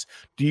 locations.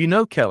 Do you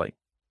know, Kelly,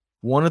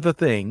 one of the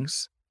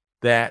things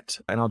that,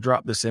 and I'll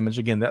drop this image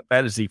again,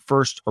 that is the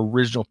first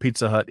original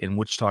Pizza Hut in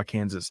Wichita,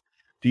 Kansas.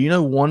 Do you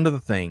know one of the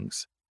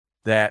things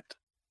that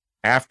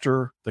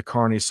after the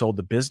Carneys sold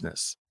the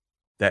business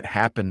that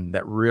happened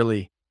that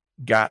really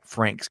got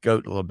Frank's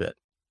goat a little bit?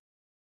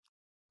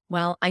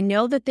 Well, I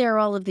know that there are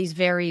all of these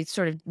very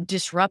sort of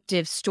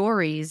disruptive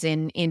stories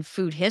in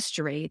food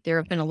history. There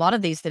have been a lot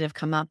of these that have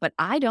come up, but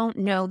I don't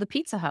know the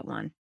Pizza Hut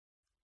one.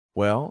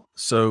 Well,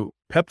 so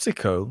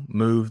PepsiCo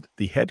moved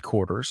the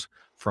headquarters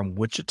from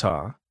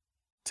Wichita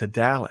to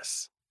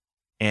Dallas.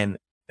 And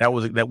that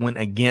went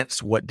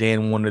against what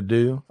Dan wanted to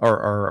do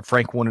or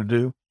Frank wanted to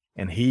do.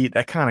 And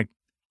that kind of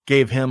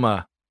gave him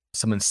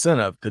some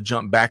incentive to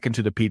jump back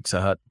into the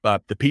Pizza Hut,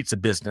 the pizza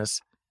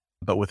business,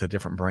 but with a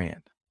different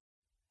brand.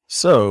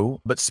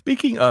 So, but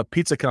speaking of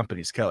pizza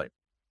companies, Kelly,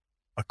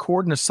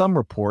 according to some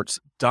reports,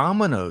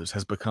 Domino's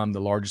has become the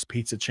largest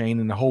pizza chain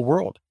in the whole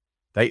world.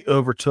 They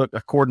overtook,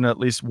 according to at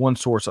least one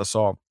source I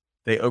saw,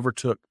 they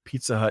overtook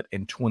Pizza Hut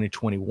in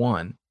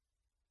 2021.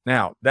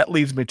 Now, that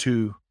leads me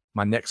to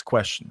my next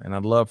question, and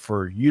I'd love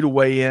for you to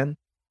weigh in.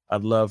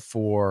 I'd love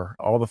for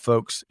all the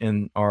folks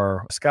in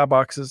our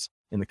skyboxes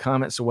in the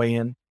comments to weigh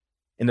in.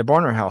 In the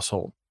Barner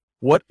household,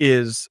 what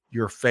is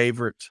your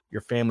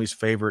family's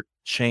favorite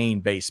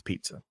chain-based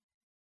pizza?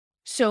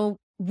 So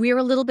we're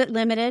a little bit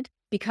limited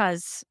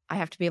because I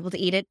have to be able to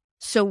eat it.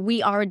 So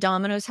we are a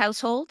Domino's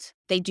household.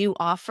 They do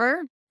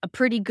offer a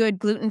pretty good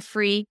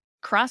gluten-free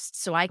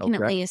crust, so I can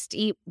at least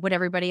eat what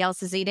everybody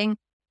else is eating.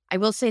 I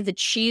will say the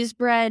cheese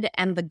bread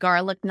and the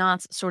garlic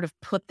knots sort of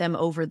put them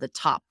over the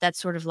top. That's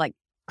sort of like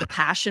the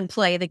passion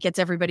play that gets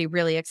everybody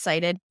really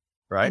excited.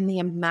 Right. And the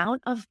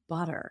amount of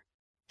butter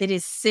that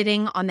is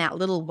sitting on that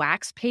little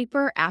wax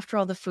paper after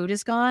all the food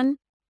is gone,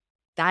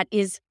 that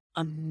is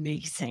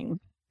amazing.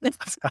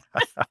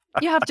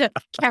 You have to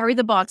carry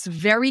the box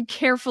very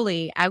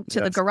carefully out to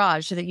the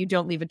garage so that you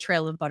don't leave a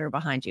trail of butter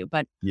behind you.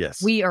 But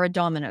yes, we are a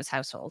Domino's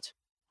household.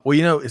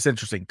 Well, it's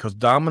interesting because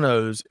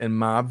Domino's, in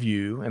my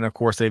view, and of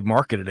course they've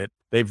marketed it,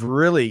 they've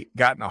really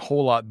gotten a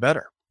whole lot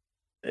better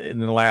in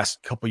the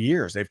last couple of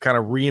years. They've kind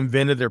of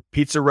reinvented their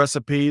pizza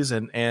recipes,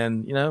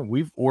 and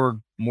we've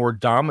ordered more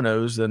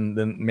Domino's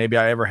than maybe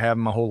I ever have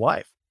in my whole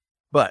life.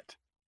 But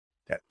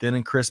that thin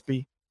and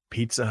crispy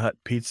Pizza Hut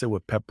pizza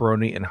with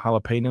pepperoni and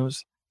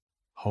jalapenos,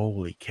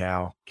 holy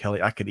cow,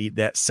 Kelly, I could eat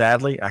that.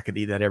 Sadly, I could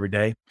eat that every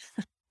day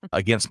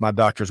against my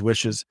doctor's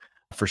wishes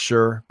for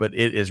sure. But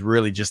it is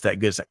really just that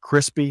good. It's that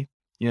crispy,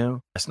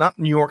 it's not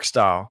New York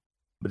style,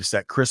 but it's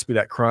that crispy,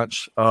 that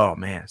crunch. Oh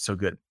man, so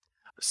good.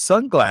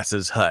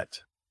 Sunglasses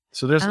Hut.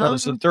 So there's another,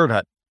 so the third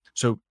Hut.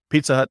 So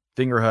Pizza Hut,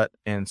 Finger Hut,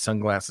 and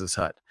Sunglasses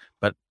Hut.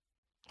 But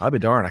I'll be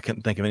darned. I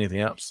couldn't think of anything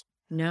else.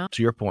 No.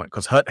 To your point,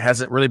 because Hut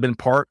hasn't really been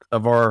part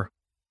of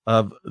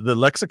the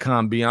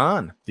lexicon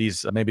beyond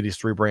these maybe these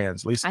three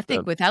brands. At least I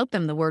think without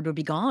them, the word would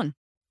be gone.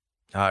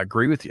 I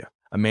agree with you.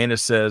 Amanda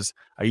says,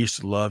 I used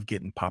to love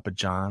getting Papa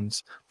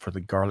John's for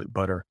the garlic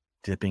butter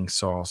dipping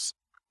sauce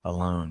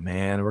alone.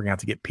 Man, we're going to have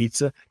to get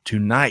pizza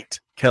tonight,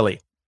 Kelly.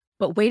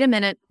 But wait a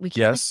minute. We can't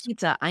Yes. have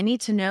pizza. I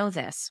need to know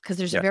this because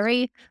there's a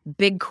very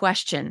big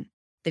question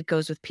that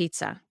goes with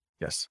pizza.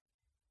 Yes.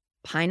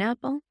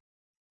 Pineapple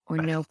or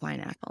no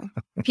pineapple?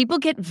 People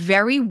get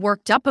very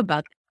worked up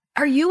about,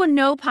 are you a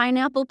no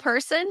pineapple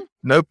person?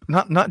 Nope.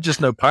 Not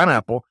just no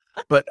pineapple,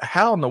 but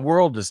how in the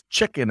world does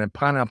chicken and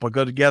pineapple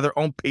go together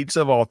on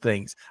pizza of all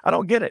things? I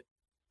don't get it.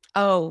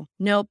 Oh,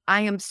 nope.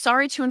 I am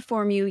sorry to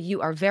inform you. You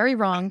are very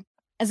wrong.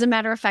 As a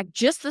matter of fact,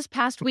 just this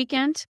past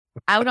weekend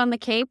out on the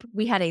Cape,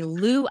 we had a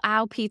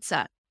luau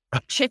pizza,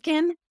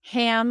 chicken,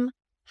 ham,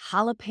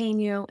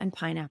 jalapeno, and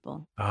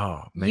pineapple.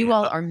 Oh, man. You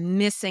all are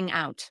missing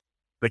out.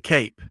 The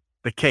Cape.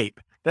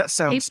 That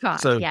sounds Cape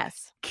Cod, so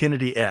yes.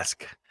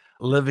 Kennedy-esque,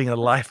 living a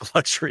life of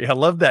luxury. I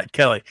love that,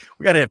 Kelly.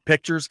 We got to have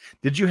pictures.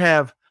 Did you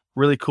have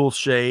really cool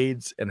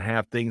shades and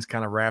have things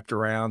kind of wrapped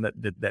around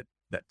that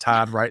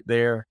tied right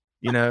there,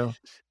 you know?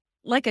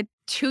 Like a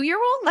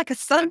 2-year-old, like a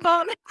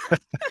sunbonnet?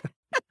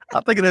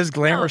 I'm thinking of those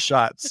glamour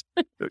shots,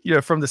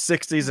 from the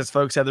 60s as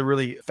folks had the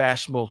really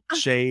fashionable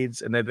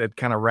shades and they'd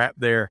kind of wrap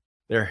their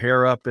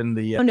hair up in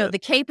the... Oh, no, the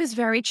Cape is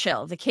very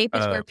chill. The Cape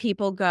is where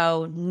people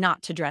go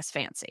not to dress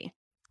fancy.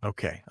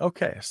 Okay.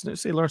 So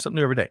you learn something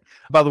new every day.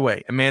 By the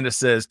way, Amanda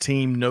says,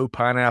 team no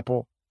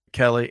pineapple,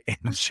 Kelly.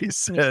 And she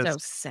says, so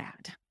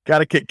sad. Got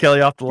to kick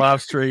Kelly off the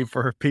live stream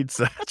for her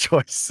pizza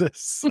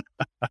choices.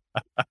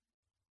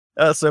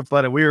 That's so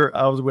funny.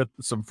 I was with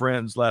some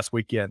friends last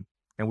weekend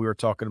and we were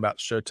talking about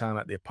Showtime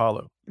at the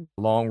Apollo,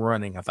 long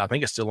running. I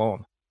think it's still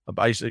on.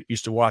 I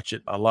used to watch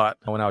it a lot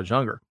when I was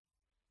younger.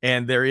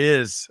 And there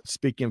is,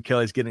 speaking of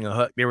Kelly's getting a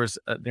hook,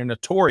 they're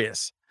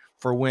notorious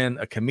for when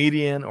a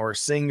comedian or a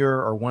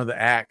singer or one of the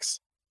acts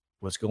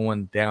was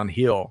going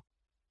downhill,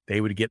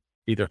 they would get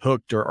either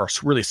hooked or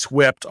really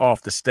swept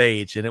off the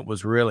stage. And it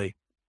was really,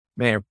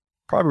 man,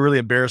 probably really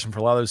embarrassing for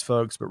a lot of those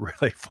folks, but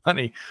really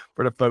funny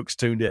for the folks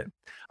tuned in.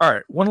 All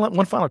right.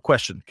 One final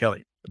question,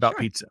 Kelly, about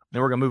pizza.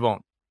 Then we're going to move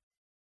on.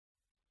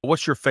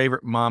 What's your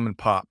favorite mom and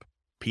pop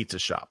pizza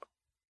shop?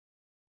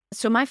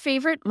 So my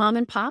favorite mom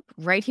and pop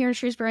right here in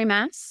Shrewsbury,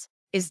 Mass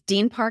is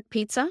Dean Park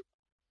Pizza.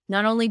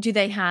 Not only do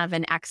they have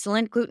an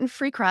excellent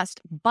gluten-free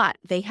crust, but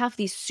they have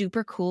these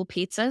super cool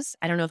pizzas.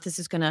 I don't know if this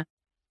is going to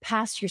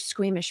pass your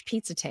squeamish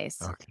pizza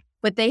taste,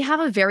 but they have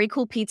a very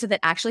cool pizza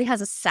that actually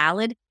has a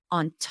salad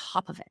on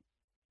top of it.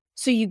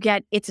 So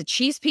it's a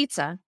cheese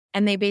pizza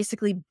and they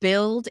basically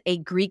build a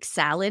Greek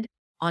salad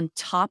on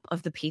top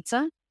of the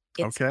pizza.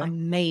 It's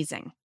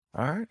amazing.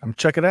 All right. I'm going to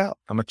check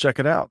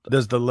it out.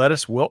 Does the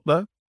lettuce wilt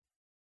though?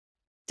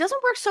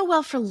 Doesn't work so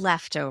well for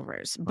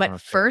leftovers, but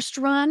first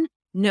run,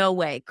 no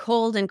way.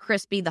 Cold and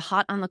crispy, the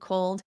hot on the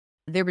cold.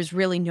 There was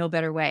really no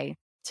better way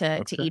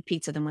to eat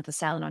pizza than with a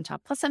salad on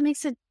top. Plus, that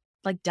makes it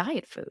like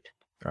diet food.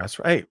 That's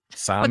right.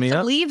 Sign me up.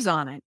 Put leaves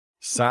on it.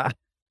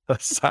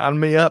 Sign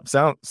me up.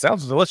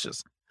 Sounds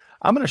delicious.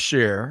 I'm going to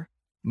share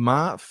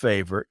my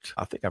favorite.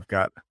 I think I've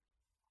got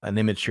an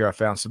image here I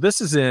found. So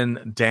this is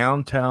in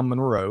downtown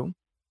Monroe.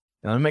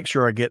 And I'm going to make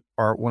sure I get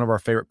one of our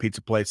favorite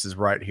pizza places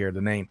right here.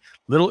 The name,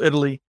 Little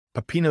Italy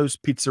Peppino's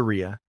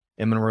Pizzeria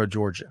in Monroe,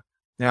 Georgia.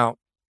 Now,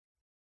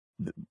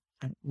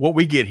 what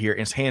we get here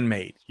is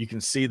handmade. You can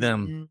see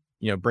them,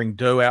 bring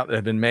dough out that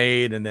have been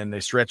made and then they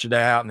stretch it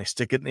out and they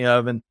stick it in the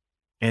oven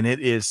and it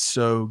is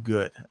so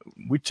good.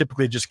 We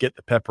typically just get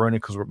the pepperoni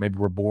because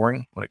we're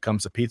boring when it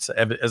comes to pizza,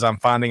 as I'm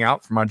finding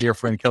out from my dear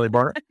friend, Kelly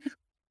Barner,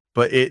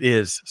 but it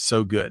is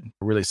so good.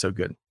 Really so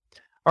good.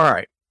 All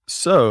right.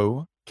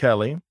 So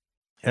Kelly,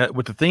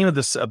 with the theme of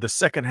the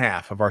second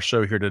half of our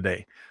show here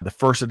today, the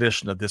first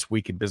edition of This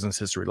Week in Business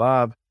History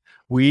Live,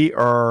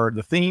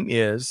 the theme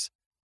is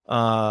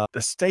the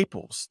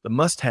staples, the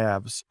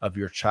must-haves of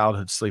your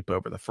childhood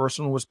sleepover. The first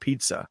one was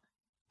pizza.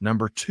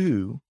 Number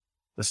 2,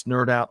 let's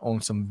nerd out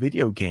on some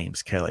video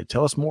games. Kelly,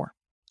 tell us more.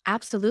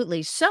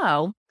 Absolutely.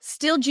 So,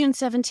 still June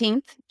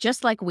 17th,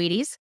 just like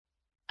Wheaties,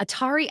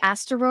 Atari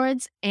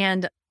Asteroids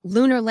and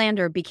Lunar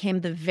Lander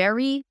became the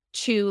very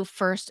 2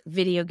 first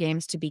video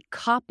games to be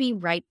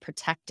copyright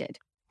protected.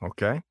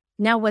 Okay.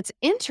 Now, what's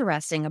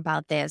interesting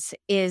about this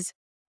is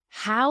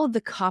how the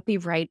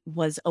copyright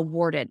was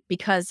awarded,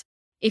 because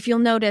if you'll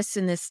notice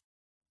in this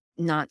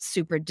not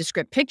super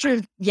descriptive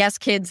picture, yes,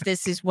 kids,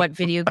 this is what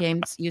video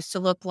games used to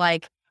look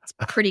like. It's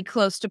pretty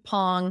close to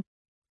Pong.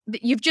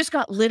 You've just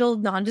got little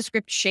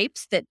nondescript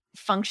shapes that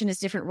function as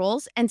different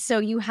roles. And so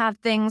you have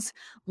things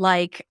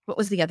like, what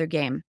was the other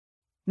game?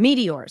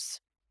 Meteors.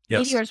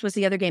 Yes. Meteors was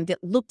the other game that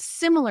looked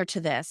similar to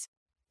this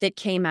that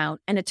came out.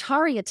 And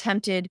Atari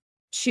attempted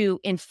to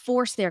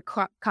enforce their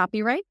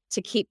copyright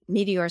to keep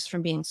Meteors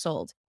from being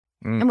sold.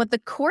 And what the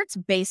courts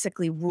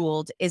basically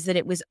ruled is that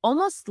it was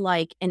almost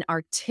like an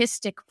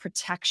artistic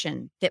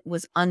protection that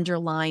was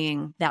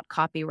underlying that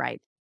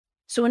copyright.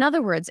 So in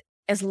other words,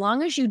 as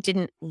long as you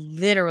didn't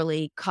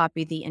literally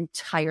copy the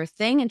entire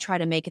thing and try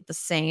to make it the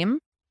same,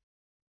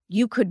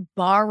 you could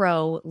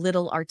borrow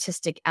little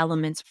artistic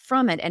elements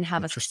from it and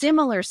have a Interesting.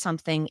 similar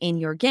something in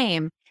your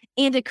game,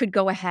 and it could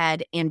go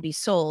ahead and be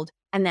sold,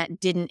 and that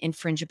didn't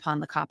infringe upon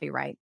the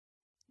copyright.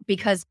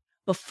 Because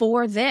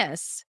before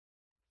this,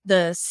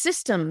 the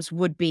systems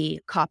would be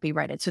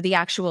copyrighted. So the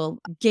actual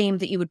game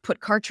that you would put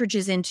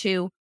cartridges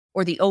into,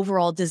 or the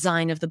overall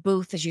design of the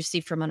booth, as you see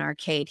from an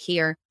arcade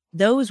here,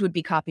 those would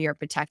be copyright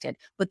protected.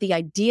 But the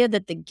idea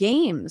that the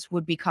games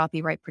would be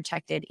copyright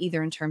protected,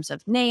 either in terms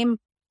of name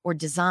or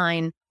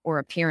design or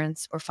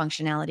appearance or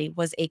functionality,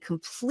 was a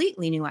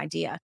completely new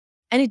idea.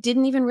 And it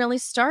didn't even really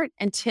start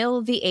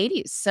until the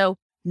 80s. So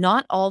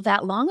not all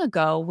that long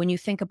ago, when you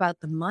think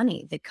about the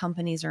money that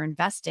companies are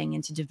investing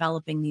into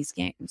developing these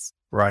games.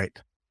 Right.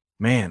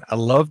 Man, I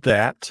love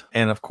that.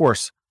 And of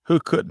course, who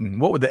couldn't?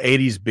 What would the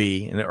 80s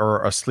be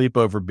or a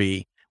sleepover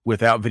be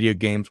without video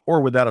games or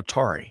without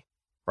Atari?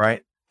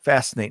 Right?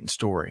 Fascinating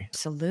story.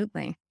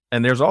 Absolutely.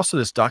 And there's also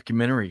this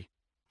documentary,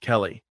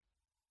 Kelly,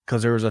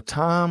 because there was a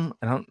time,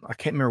 and I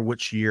can't remember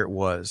which year it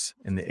was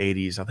in the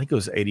 80s. I think it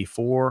was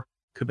 84,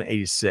 could have been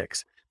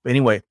 86. But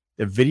anyway,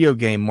 the video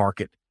game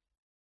market,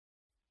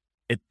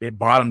 it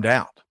bottomed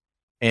out.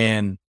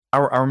 And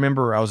I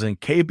remember I was in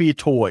KB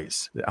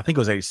Toys. I think it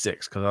was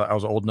 86 because I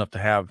was old enough to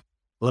have a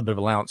little bit of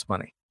allowance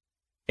money.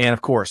 And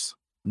of course,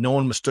 no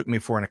one mistook me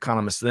for an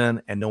economist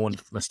then, and no one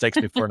mistakes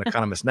me for an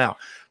economist now.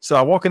 So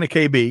I walk into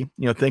KB,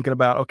 thinking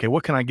about, okay,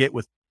 what can I get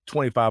with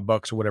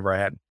 $25 or whatever I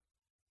had?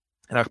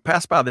 And I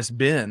passed by this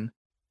bin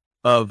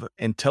of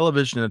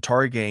Intellivision and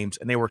Atari games,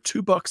 and they were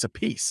 $2 a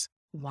piece.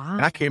 Wow.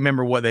 And I can't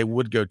remember what they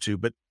would go to,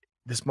 but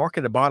this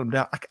market had bottomed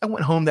out. I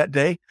went home that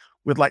day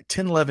with like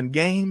 10, 11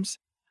 games.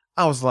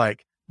 I was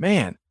like,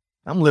 man,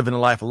 I'm living a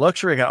life of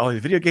luxury. I got all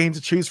these video games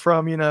to choose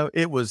from.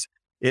 It was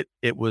an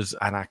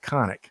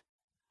iconic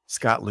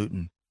Scott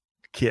Luton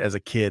as a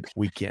kid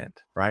weekend,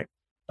 right?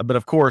 But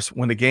of course,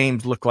 when the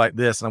games look like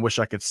this, and I wish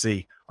I could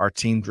see our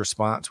team's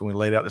response when we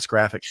laid out this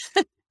graphic,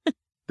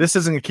 this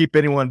isn't going to keep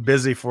anyone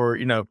busy for,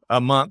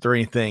 a month or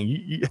anything.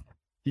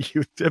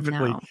 You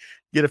typically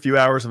get a few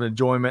hours of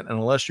enjoyment, and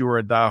unless you were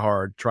a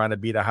diehard trying to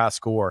beat a high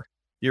score,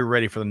 you're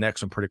ready for the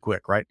next one pretty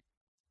quick, right?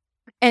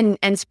 And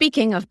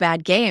speaking of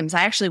bad games,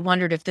 I actually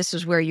wondered if this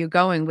was where you're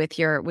going with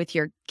your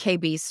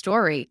KB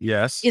story.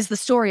 Yes. Is the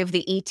story of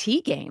the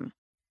ET game.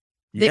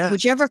 Yes.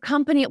 Whichever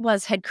company it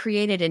was had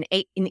created an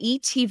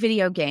ET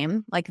video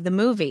game, like the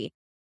movie,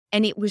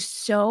 and it was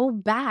so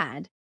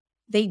bad,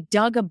 they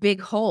dug a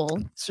big hole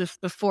just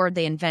before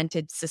they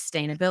invented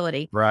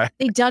sustainability. Right.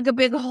 They dug a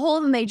big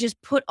hole and they just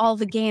put all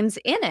the games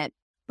in it.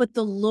 But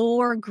the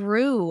lore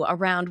grew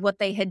around what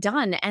they had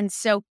done. And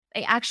so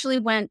they actually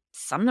went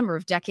some number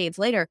of decades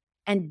later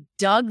and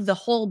dug the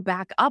hole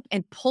back up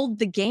and pulled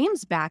the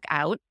games back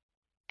out.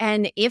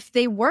 And if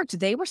they worked,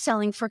 they were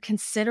selling for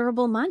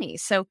considerable money.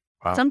 So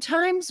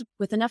sometimes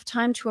with enough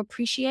time to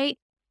appreciate,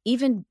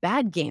 even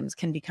bad games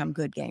can become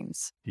good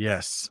games.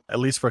 Yes, at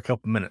least for a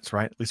couple minutes,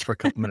 right? At least for a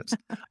couple minutes.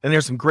 And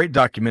there's some great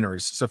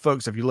documentaries. So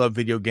folks, if you love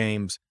video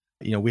games,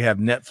 we have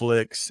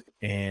Netflix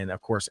and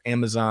of course,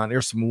 Amazon.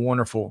 There's some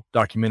wonderful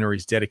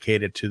documentaries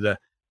dedicated to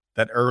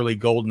that early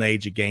golden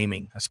age of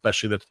gaming,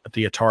 especially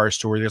the Atari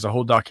story. There's a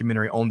whole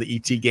documentary on the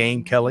ET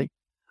game, Kelly,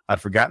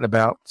 I'd forgotten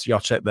about. So y'all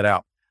check that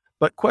out.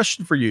 But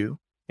question for you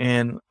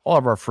and all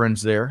of our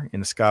friends there in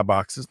the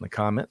skyboxes in the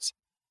comments.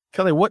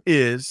 Kelly, what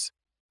is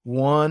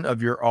one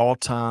of your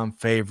all-time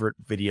favorite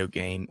video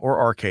game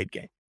or arcade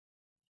game?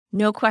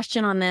 No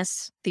question on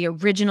this. The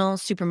original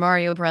Super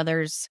Mario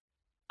Brothers.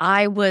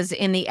 I was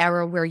in the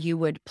era where you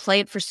would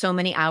play it for so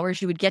many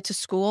hours. You would get to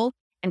school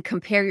and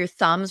compare your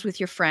thumbs with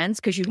your friends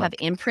because you'd have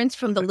imprints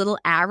from the little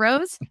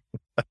arrows.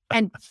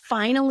 And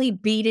finally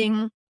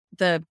beating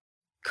the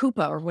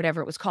Koopa or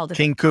whatever it was called.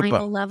 King Koopa.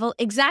 Final level.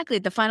 Exactly.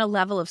 The final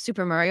level of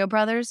Super Mario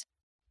Brothers.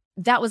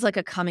 That was like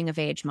a coming of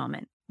age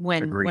moment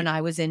when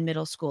I was in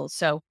middle school.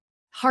 So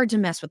hard to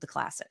mess with the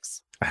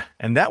classics.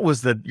 And that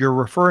was you're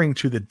referring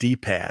to the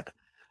D-pad.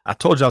 I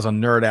told you I was a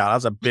nerd out. I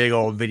was a big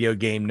old video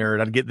game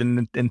nerd. I'd get the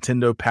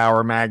Nintendo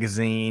Power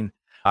magazine.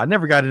 I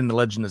never got into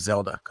Legend of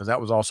Zelda because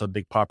that was also a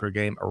big popular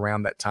game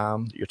around that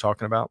time that you're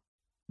talking about.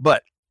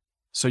 But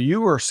so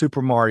you were a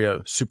Super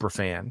Mario super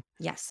fan.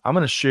 Yes. I'm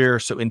going to share.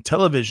 So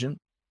Intellivision,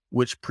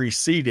 which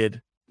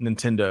preceded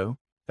Nintendo,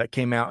 that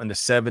came out in the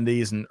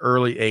 70s and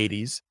early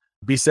 80s.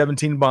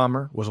 B-17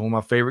 Bomber was one of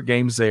my favorite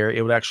games there.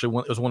 It was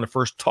one of the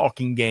first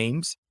talking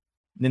games.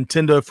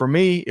 Nintendo, for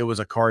me, it was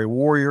Akari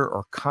Warrior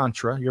or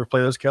Contra. You ever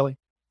play those, Kelly?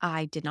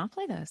 I did not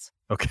play those.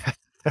 Okay.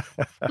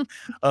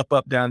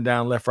 Up,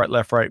 down, left,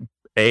 right.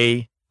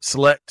 A,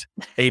 select,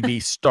 A, B,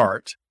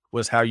 start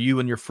was how you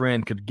and your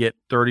friend could get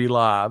 30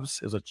 lives.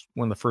 It was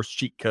one of the first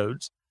cheat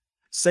codes.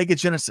 Sega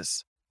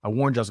Genesis. I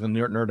warned you I was going to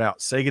nerd out.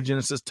 Sega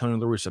Genesis, Tony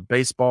La Russa.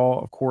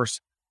 Baseball, of course.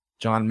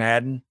 John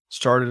Madden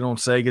started on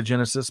Sega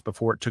Genesis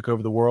before it took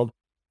over the world.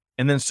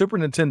 And then Super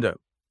Nintendo.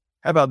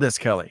 How about this,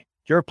 Kelly?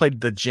 You ever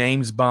played the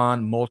James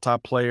Bond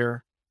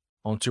multiplayer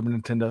on Super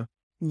Nintendo?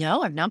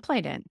 No, I've not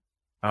played it.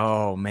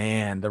 Oh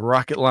man, the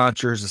rocket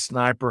launchers, the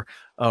sniper.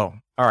 Oh,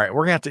 all right.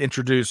 We're gonna have to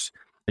introduce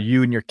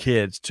you and your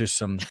kids to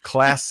some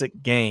classic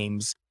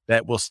games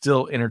that will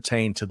still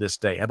entertain to this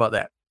day. How about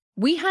that?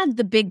 We had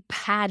the big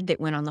pad that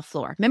went on the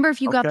floor. Remember,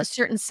 if you got Okay. the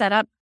certain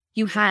setup,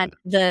 you had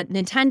the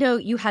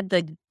Nintendo, you had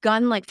the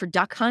gun like for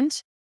Duck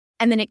Hunt,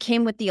 and then it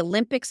came with the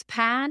Olympics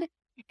pad,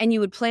 and you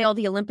would play all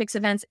the Olympics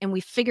events. And we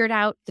figured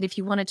out that if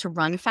you wanted to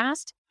run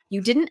fast,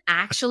 you didn't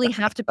actually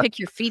have to pick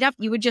your feet up.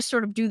 You would just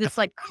sort of do this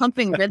like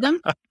humping rhythm,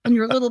 and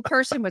your little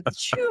person would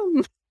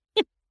shoom.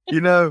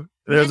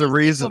 There's a Many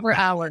reason. sleepover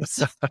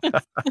hours.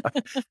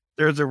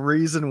 There's a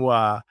reason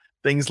why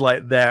things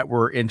like that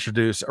were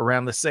introduced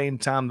around the same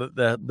time that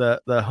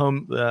the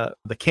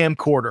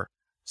camcorder,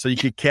 so you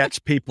could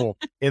catch people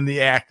in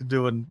the act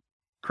doing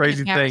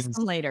crazy things.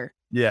 Later.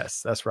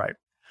 Yes, that's right.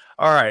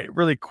 All right,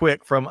 really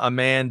quick from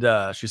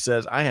Amanda. She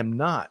says, I am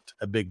not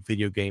a big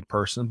video game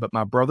person, but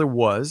my brother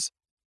was,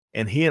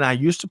 and he and I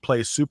used to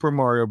play Super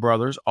Mario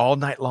Brothers all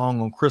night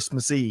long on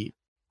Christmas Eve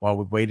while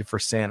we waited for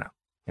Santa,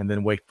 and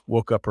then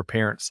woke up her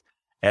parents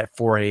at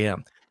 4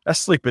 a.m. That's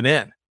sleeping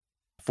in.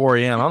 4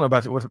 a.m. I don't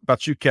know what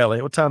about you,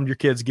 Kelly. What time do your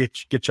kids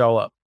get y'all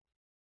up?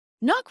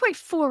 Not quite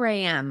 4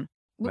 a.m.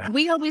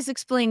 We always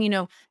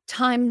explain,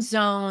 time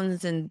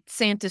zones and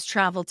Santa's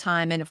travel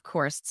time, and of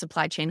course,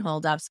 supply chain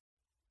holdups.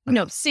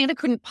 Santa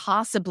couldn't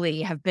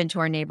possibly have been to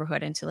our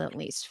neighborhood until at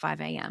least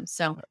 5 a.m.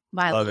 So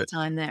buy a little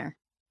time there.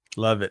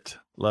 Love it.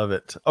 Love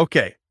it.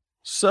 Okay.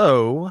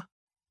 So,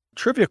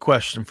 trivia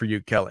question for you,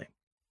 Kelly.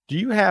 Do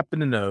you happen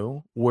to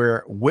know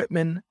where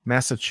Whitman,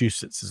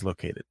 Massachusetts is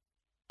located?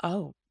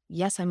 Oh,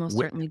 yes, I most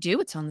certainly do.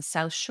 It's on the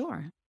South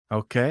Shore.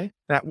 Okay.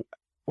 Now,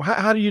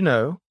 how do you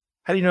know?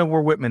 How do you know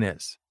where Whitman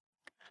is?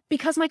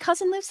 Because my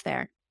cousin lives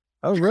there.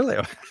 Oh, really?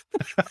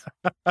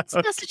 It's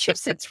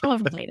Massachusetts,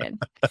 related.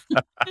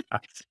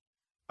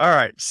 All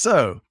right.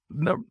 So,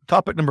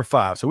 topic number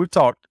 5. So, we've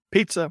talked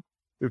pizza,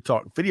 we've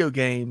talked video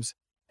games,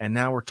 and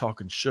now we're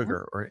talking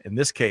sugar, or in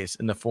this case,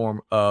 in the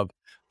form of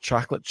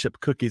chocolate chip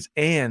cookies,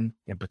 and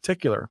in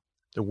particular,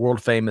 the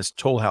world famous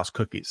Toll House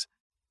cookies.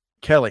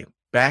 Kelly,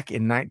 back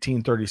in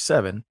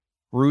 1937,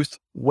 Ruth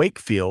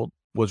Wakefield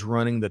was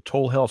running the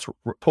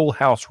Toll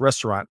House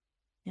restaurant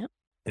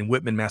in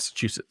Whitman,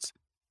 Massachusetts.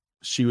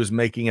 She was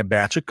making a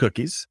batch of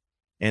cookies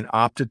and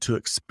opted to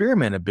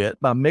experiment a bit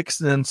by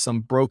mixing in some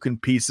broken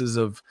pieces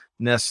of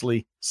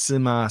Nestle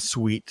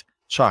semi-sweet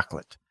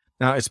chocolate.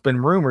 Now, it's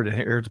been rumored, and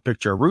here's a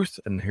picture of Ruth,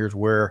 and here's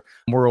where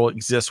Memorial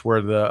exists,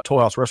 where the Toll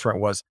House restaurant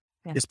was.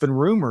 Yeah. It's been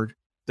rumored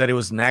that it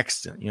was an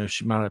accident.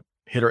 She might have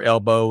hit her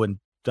elbow and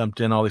dumped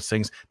in all these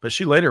things, but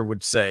she later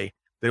would say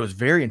that it was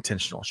very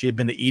intentional. She had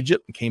been to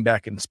Egypt and came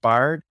back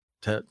inspired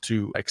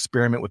to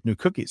experiment with new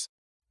cookies.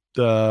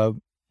 The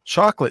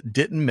chocolate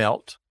didn't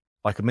melt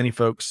like many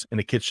folks in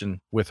the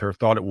kitchen with her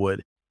thought it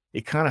would.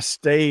 It kind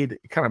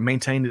of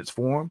maintained its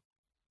form,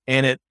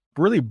 and it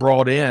really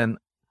brought in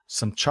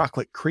some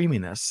chocolate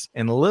creaminess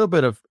and a little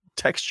bit of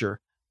texture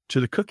to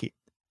the cookie.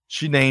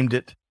 She named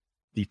it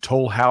the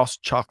Toll House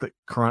Chocolate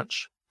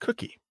Crunch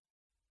Cookie.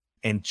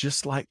 And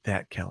just like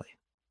that, Kelly,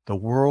 the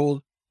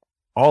world,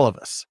 all of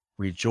us,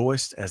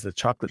 rejoiced as the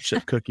chocolate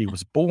chip cookie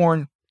was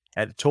born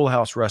at the Toll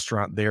House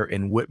restaurant there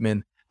in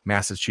Whitman,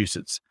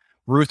 Massachusetts.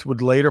 Ruth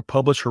would later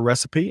publish her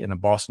recipe in a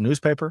Boston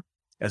newspaper,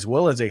 as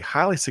well as a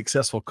highly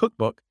successful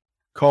cookbook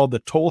called the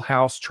Toll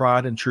House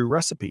Tried and True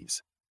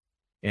Recipes.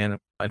 And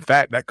in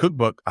fact, that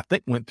cookbook, I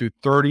think, went through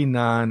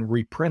 39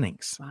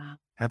 reprintings. Wow.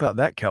 How about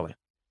that, Kelly?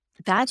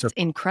 That's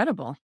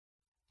incredible.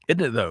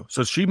 Isn't it, though?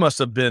 So she must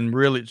have been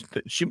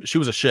she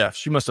was a chef.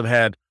 She must have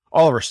had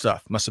all of her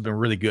stuff, must have been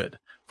really good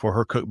for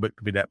her cookbook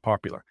to be that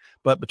popular.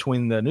 But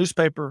between the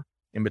newspaper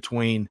and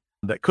between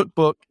that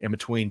cookbook and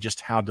between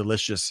just how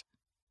delicious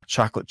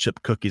chocolate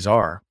chip cookies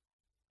are,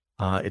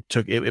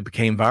 it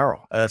became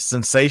viral, a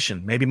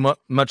sensation. Maybe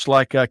much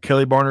like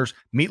Kelly Barner's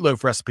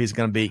meatloaf recipe is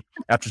going to be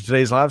after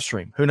today's live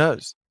stream. Who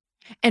knows?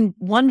 And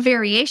one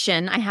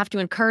variation I have to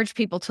encourage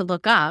people to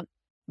look up,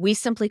 we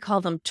simply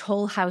call them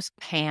Toll House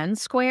pan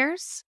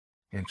squares.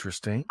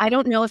 Interesting. I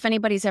don't know if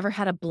anybody's ever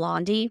had a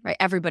blondie, right?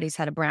 Everybody's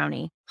had a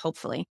brownie,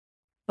 hopefully.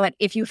 But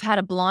if you've had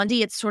a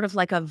blondie, it's sort of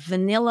like a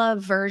vanilla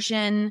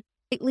version,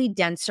 slightly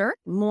denser,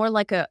 more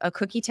like a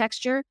cookie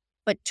texture.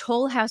 But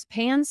Toll House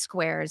pan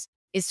squares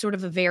is sort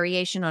of a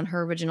variation on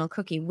her original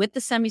cookie with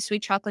the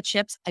semi-sweet chocolate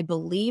chips. I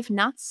believe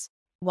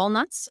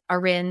walnuts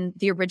are in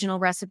the original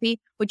recipe.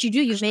 What you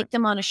do, you make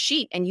them on a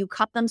sheet and you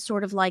cut them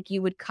sort of like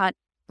you would cut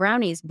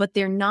brownies, but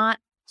they're not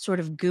sort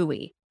of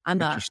gooey.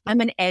 I'm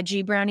an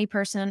edgy brownie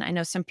person. I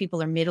know some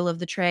people are middle of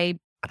the tray,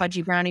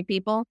 fudgy brownie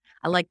people.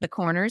 I like the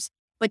corners.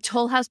 But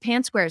Toll House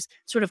pan squares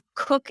sort of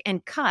cook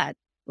and cut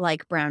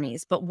like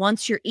brownies. But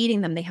once you're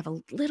eating them, they have a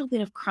little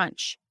bit of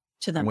crunch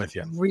to them. I'm with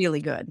you.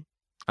 Really good.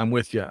 I'm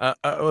with you.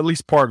 At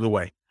least part of the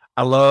way.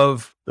 I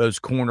love those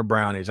corner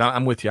brownies.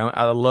 I'm with you.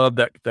 I love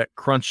that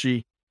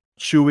crunchy,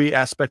 chewy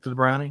aspect of the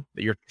brownie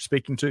that you're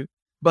speaking to.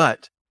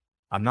 But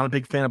I'm not a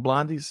big fan of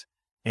blondies.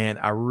 And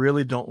I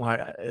really don't like,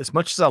 as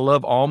much as I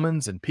love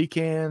almonds and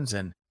pecans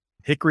and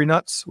hickory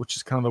nuts, which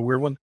is kind of a weird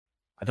one,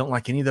 I don't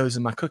like any of those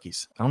in my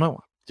cookies. I don't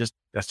know.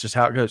 That's just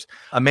how it goes.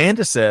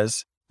 Amanda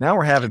says, now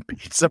we're having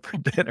pizza for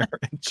dinner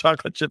and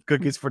chocolate chip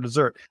cookies for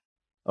dessert.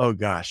 Oh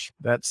gosh,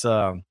 that's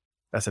a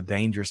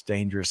dangerous,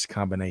 dangerous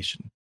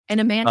combination. And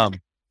Amanda,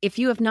 if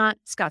you have not,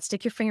 Scott,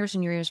 stick your fingers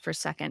in your ears for a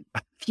second.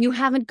 If you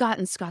haven't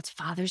gotten Scott's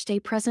Father's Day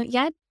present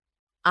yet,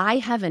 I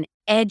have an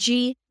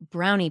edgy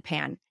brownie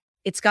pan.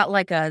 It's got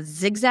like a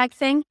zigzag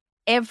thing.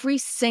 Every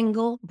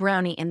single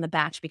brownie in the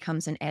batch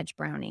becomes an edge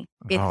brownie.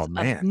 It's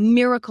a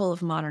miracle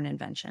of modern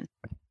invention.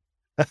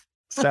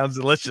 Sounds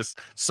delicious.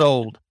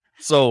 Sold.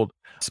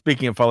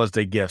 Speaking of Father's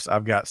Day gifts,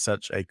 we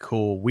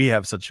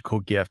have such a cool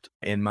gift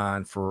in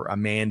mind for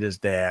Amanda's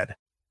dad,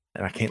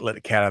 and I can't let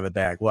the cat out of the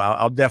bag. Well,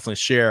 I'll definitely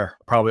share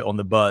probably on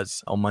the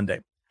Buzz on Monday.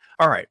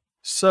 All right.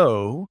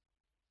 So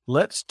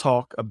let's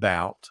talk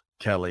about,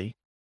 Kelly.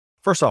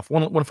 First off,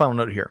 one final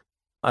note here.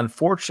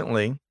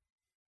 Unfortunately,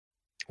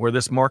 where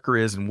this marker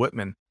is in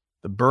Whitman,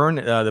 the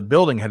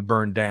building had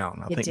burned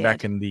down. I think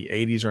back in the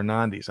 80s or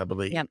 90s, I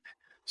believe. Yep.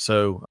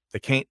 So they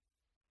can't,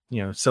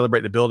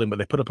 celebrate the building, but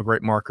they put up a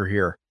great marker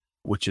here,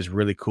 which is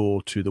really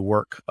cool to the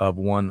work of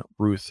one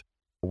Ruth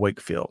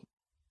Wakefield.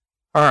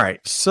 All right.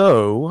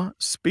 So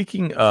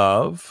speaking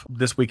of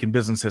this week in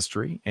business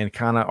history and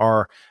kind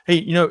of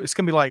it's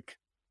going to be like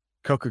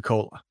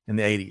Coca-Cola in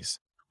the 80s.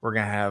 We're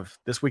going to have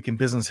this week in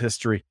business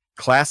history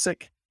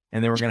classic,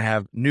 and then we're going to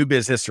have new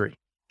biz history,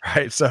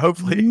 right? So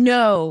hopefully.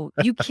 No,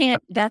 you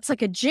can't. That's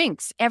like a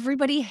jinx.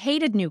 Everybody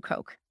hated New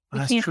Coke. We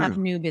That's can't true. have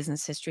new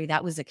business history.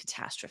 That was a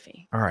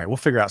catastrophe. All right. We'll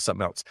figure out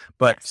something else.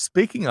 But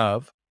Speaking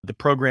of the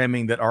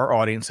programming that our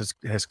audience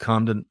has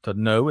come to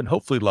know and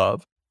hopefully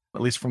love,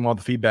 at least from all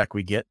the feedback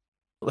we get,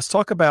 let's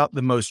talk about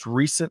the most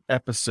recent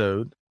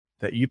episode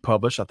that you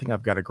published. I think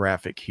I've got a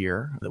graphic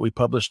here that we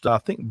published, I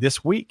think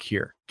this week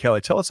here. Kelly,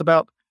 tell us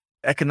about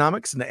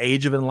economics in the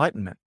age of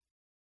enlightenment.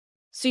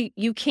 So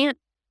you can't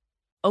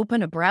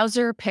open a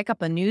browser, pick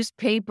up a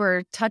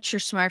newspaper, touch your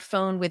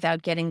smartphone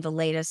without getting the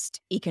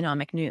latest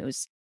economic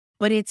news.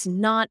 But it's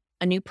not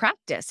a new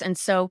practice. And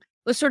so it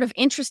was sort of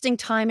interesting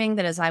timing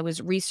that as I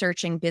was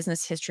researching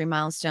business history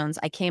milestones,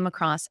 I came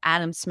across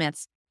Adam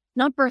Smith's,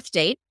 not birth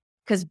date,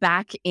 because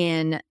back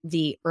in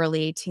the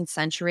early 18th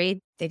century,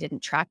 they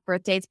didn't track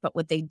birth dates, but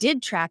what they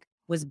did track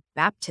was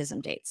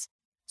baptism dates.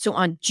 So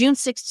on June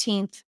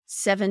 16th,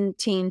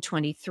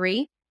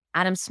 1723,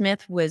 Adam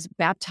Smith was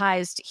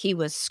baptized. He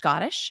was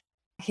Scottish.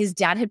 His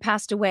dad had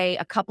passed away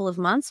a couple of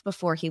months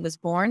before he was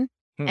born.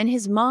 And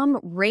his mom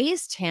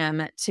raised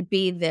him to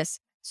be this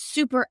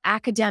super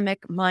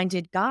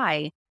academic-minded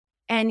guy.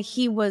 And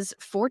he was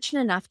fortunate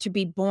enough to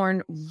be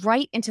born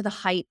right into the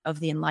height of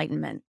the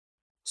Enlightenment.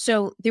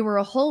 So there were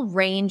a whole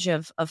range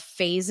of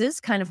phases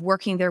kind of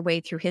working their way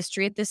through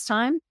history at this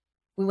time.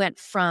 We went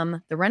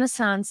from the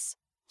Renaissance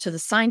to the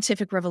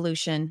Scientific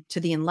Revolution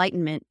to the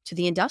Enlightenment to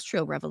the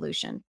Industrial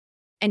Revolution.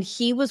 And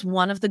he was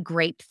one of the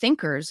great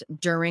thinkers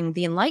during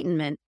the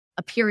Enlightenment,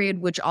 a period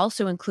which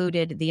also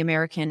included the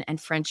American and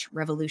French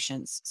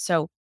revolutions.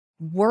 So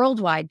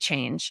worldwide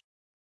change.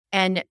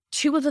 And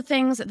two of the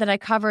things that I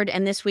covered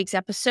in this week's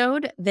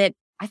episode that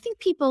I think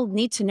people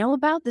need to know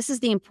about, this is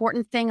the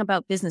important thing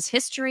about business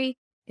history,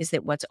 is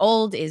that what's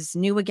old is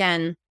new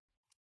again.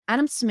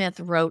 Adam Smith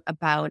wrote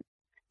about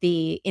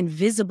the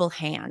invisible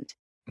hand.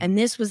 And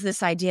this was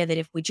this idea that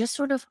if we just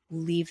sort of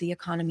leave the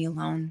economy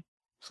alone,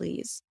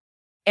 please,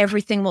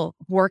 everything will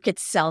work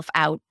itself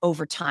out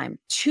over time.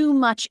 Too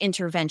much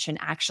intervention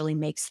actually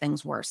makes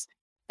things worse.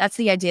 That's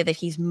the idea that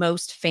he's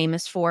most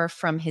famous for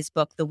from his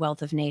book, The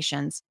Wealth of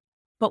Nations.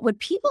 But what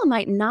people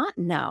might not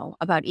know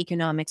about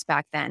economics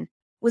back then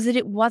was that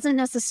it wasn't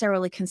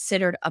necessarily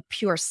considered a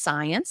pure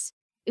science.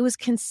 It was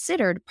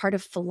considered part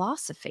of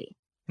philosophy.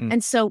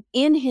 And so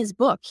in his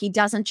book, he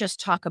doesn't just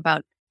talk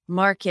about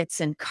markets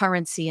and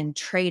currency and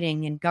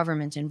trading and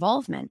government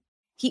involvement.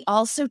 He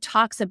also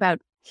talks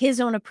about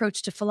his own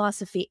approach to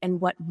philosophy and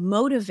what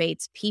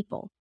motivates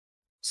people.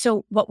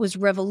 So what was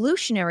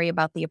revolutionary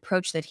about the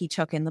approach that he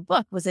took in the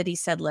book was that he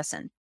said,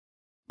 listen,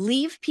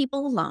 leave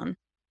people alone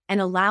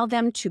and allow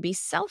them to be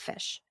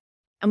selfish.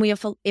 And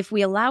if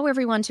we allow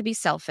everyone to be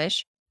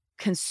selfish,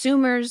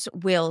 consumers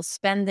will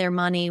spend their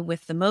money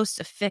with the most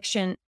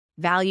efficient,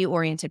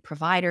 value-oriented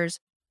providers.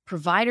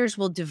 Providers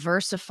will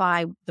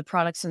diversify the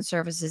products and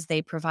services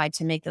they provide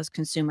to make those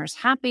consumers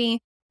happy.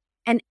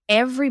 And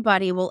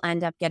everybody will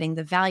end up getting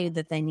the value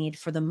that they need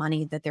for the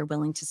money that they're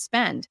willing to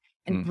spend.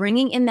 And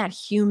bringing in that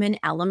human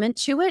element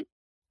to it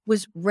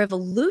was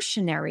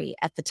revolutionary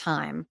at the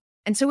time.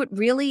 And so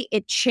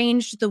it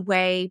changed the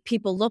way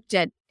people looked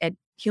at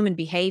human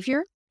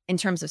behavior in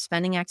terms of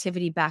spending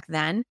activity back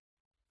then.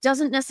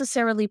 Doesn't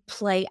necessarily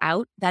play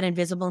out that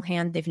invisible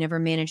hand. They've never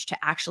managed to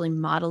actually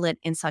model it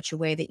in such a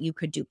way that you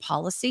could do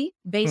policy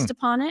based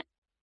upon it.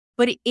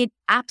 But it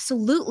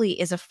absolutely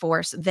is a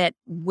force that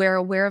we're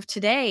aware of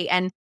today.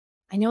 And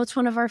I know it's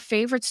one of our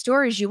favorite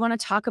stories. You want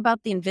to talk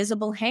about the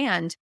invisible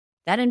hand.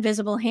 That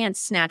invisible hand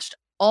snatched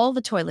all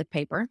the toilet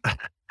paper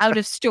out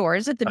of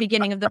stores at the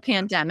beginning of the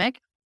pandemic,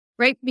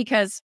 right?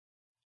 Because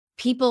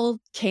people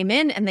came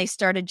in and they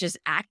started just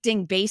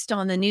acting based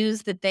on the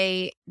news that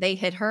they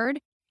had heard.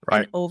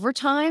 Right. And over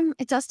time,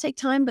 it does take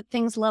time, but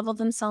things level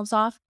themselves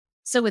off.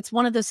 So it's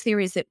one of those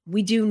theories that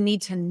we do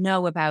need to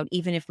know about,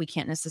 even if we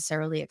can't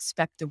necessarily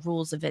expect the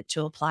rules of it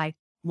to apply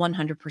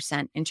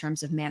 100% in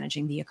terms of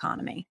managing the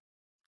economy.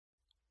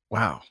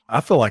 Wow.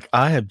 I feel like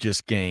I have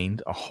just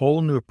gained a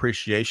whole new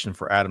appreciation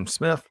for Adam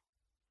Smith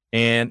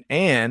and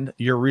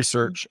your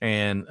research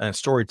and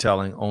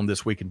storytelling on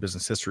This Week in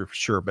Business History for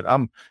sure. But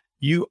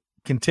you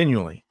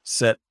continually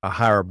set a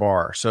higher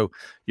bar. So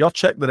y'all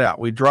check that out.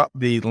 We dropped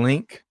the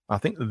link, I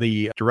think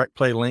the direct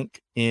play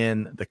link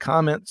in the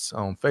comments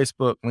on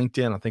Facebook,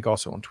 LinkedIn, I think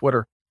also on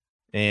Twitter.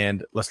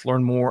 And let's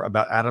learn more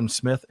about Adam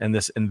Smith and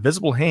this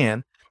invisible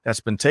hand that's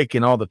been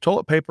taking all the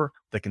toilet paper,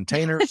 the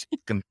containers,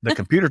 the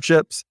computer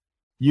chips,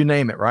 you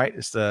name it, right?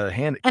 It's the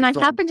hand. And I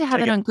happen to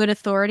have it on good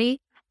authority.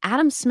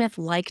 Adam Smith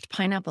liked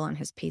pineapple on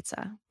his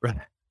pizza.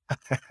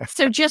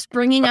 So just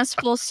bringing us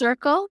full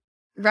circle,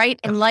 right?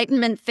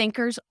 Enlightenment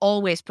thinkers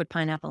always put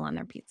pineapple on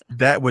their pizza.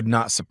 That would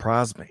not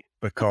surprise me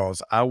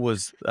because I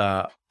was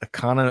a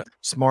kind of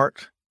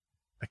smart,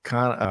 I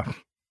can't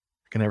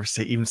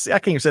even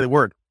say the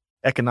word,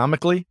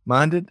 economically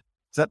minded.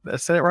 Did I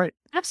say it right?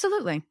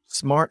 Absolutely.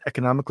 Smart,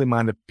 economically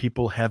minded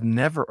people have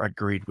never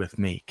agreed with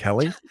me,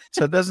 Kelly.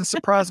 So it doesn't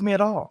surprise me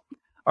at all.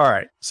 All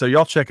right. So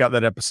y'all check out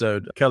that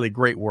episode. Kelly,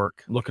 great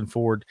work. Looking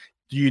forward.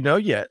 Do you know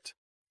yet?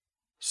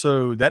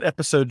 So that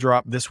episode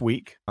dropped this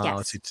week. Yes.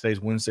 Let's see,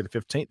 today's Wednesday the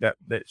 15th.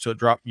 So it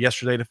dropped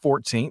yesterday the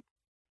 14th.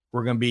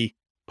 We're going to be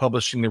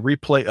publishing the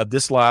replay of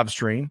this live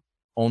stream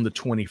on the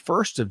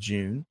 21st of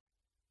June.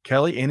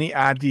 Kelly, any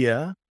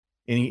idea,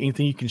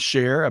 anything you can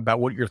share about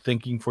what you're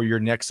thinking for your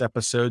next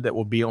episode that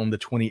will be on the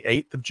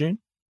 28th of June?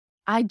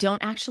 I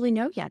don't actually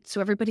know yet. So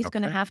everybody's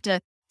going to have to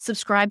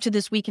subscribe to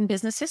This Week in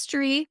Business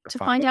History to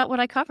find out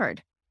what I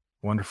covered.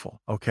 Wonderful.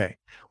 Okay.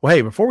 Well,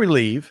 hey, before we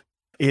leave,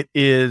 it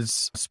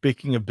is,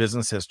 speaking of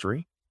business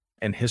history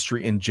and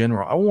history in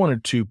general, I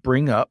wanted to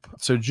bring up,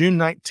 so June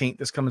 19th,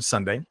 this coming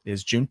Sunday,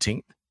 is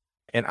Juneteenth.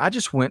 And I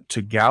just went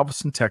to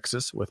Galveston,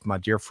 Texas with my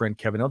dear friend,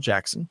 Kevin L.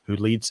 Jackson, who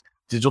leads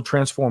Digital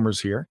Transformers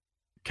here.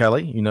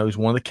 Kelly, he's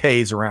one of the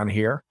K's around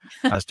here.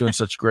 He's doing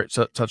such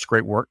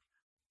great work.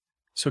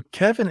 So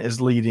Kevin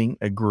is leading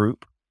a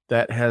group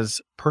that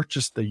has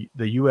purchased the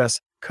U.S.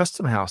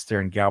 Custom House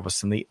there in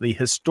Galveston, the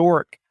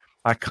historic,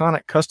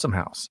 iconic Custom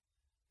House.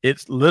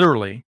 It's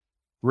literally,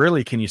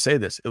 really, can you say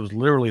this? It was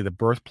literally the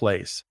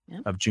birthplace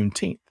of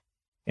Juneteenth.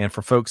 And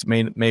for folks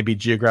may be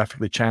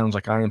geographically challenged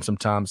like I am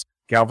sometimes,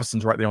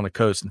 Galveston's right there on the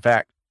coast. In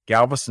fact,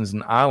 Galveston's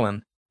an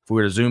island, if we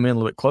were to zoom in a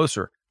little bit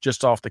closer,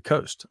 just off the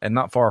coast and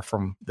not far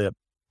from the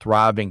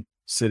thriving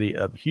city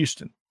of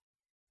Houston.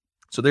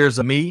 So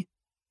there's me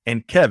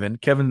and Kevin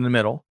in the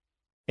middle.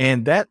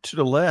 And that to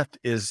the left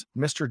is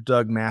Mr.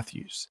 Doug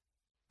Matthews.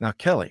 Now,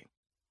 Kelly,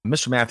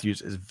 Mr.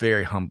 Matthews is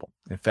very humble.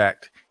 In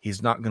fact,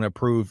 he's not going to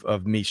approve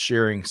of me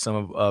sharing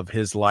some of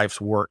his life's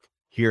work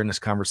here in this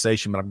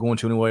conversation, but I'm going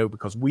to anyway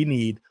because we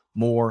need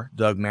more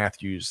Doug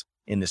Matthews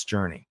in this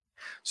journey.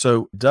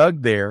 So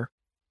Doug there,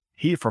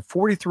 for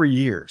 43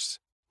 years,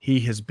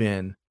 he has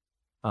been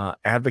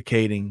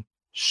advocating,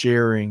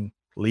 sharing,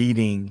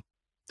 leading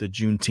the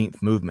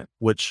Juneteenth movement,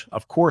 which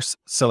of course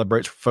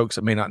celebrates, for folks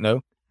that may not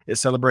know, it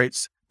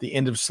celebrates the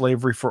end of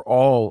slavery for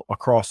all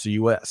across the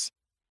U.S.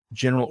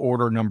 General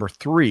Order Number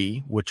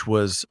 3, which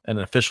was an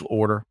official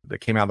order that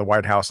came out of the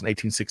White House in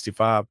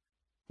 1865,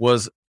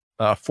 was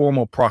a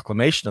formal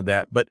proclamation of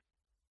that. But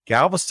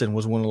Galveston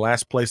was one of the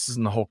last places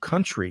in the whole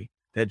country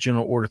that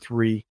General Order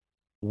 3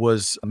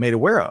 was made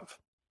aware of.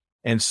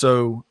 And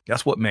so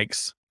that's what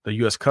makes the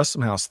U.S.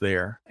 Custom House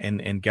there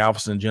and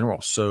Galveston in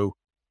general so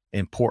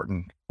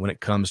important when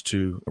it comes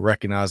to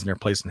recognizing their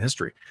place in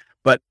history.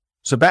 But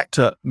so back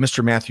to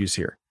Mr. Matthews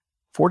here,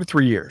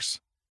 43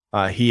 years.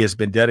 He has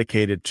been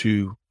dedicated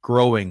to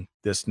growing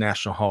this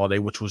national holiday,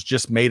 which was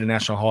just made a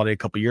national holiday a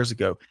couple of years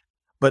ago.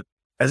 But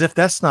as if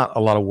that's not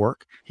a lot of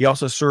work, he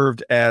also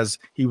served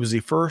he was the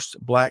first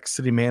Black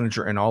city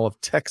manager in all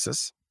of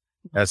Texas,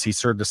 as he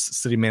served as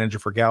city manager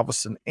for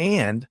Galveston.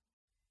 And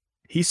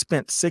he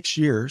spent 6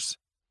 years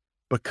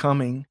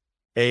becoming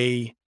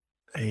in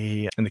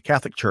the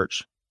Catholic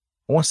Church,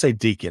 I want to say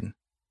deacon.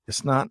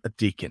 It's not a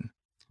deacon,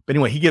 but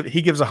anyway,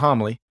 he gives a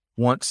homily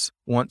once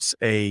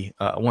a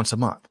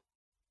month.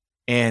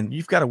 And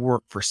you've got to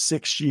work for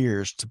 6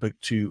 years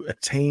to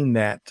attain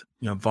that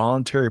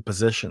voluntary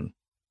position.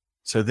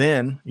 So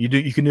then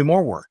you can do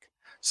more work.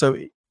 So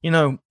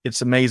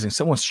it's amazing.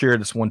 Someone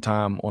shared this one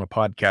time on a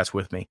podcast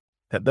with me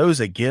that those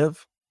that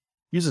give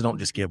usually don't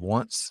just give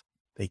once;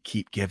 they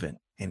keep giving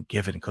and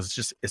giving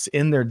because it's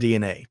in their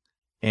DNA.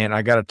 And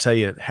I got to tell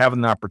you,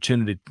 having the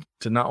opportunity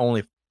to not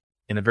only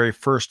in a very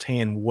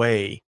firsthand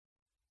way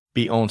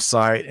be on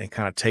site and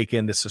kind of take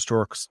in this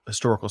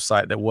historical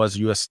site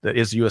that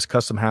is U.S.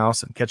 Custom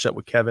House and catch up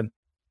with Kevin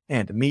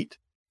and to meet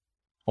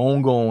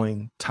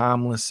ongoing,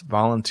 timeless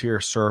volunteer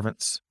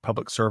servants,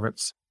 public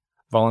servants,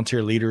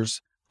 volunteer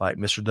leaders like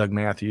Mr. Doug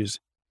Matthews.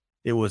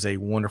 It was a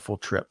wonderful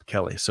trip,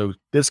 Kelly. So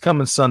this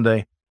coming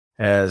Sunday,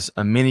 as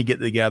a mini get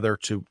together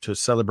to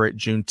celebrate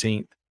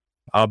Juneteenth,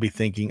 I'll be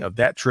thinking of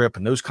that trip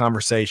and those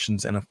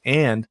conversations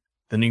and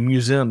the new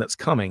museum that's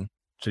coming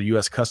to the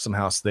U.S. Custom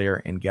House there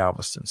in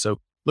Galveston. So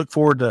look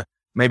forward to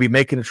maybe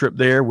making a trip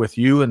there with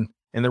you and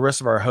the rest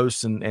of our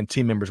hosts and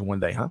team members one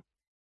day, huh?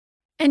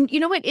 And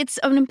you know what? It's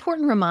an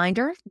important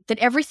reminder that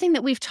everything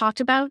that we've talked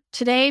about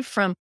today,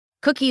 from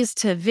cookies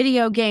to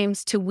video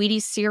games to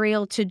Wheaties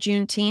cereal to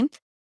Juneteenth,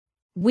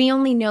 we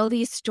only know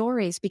these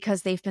stories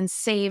because they've been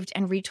saved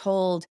and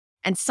retold.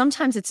 And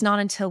sometimes it's not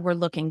until we're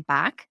looking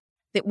back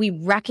that we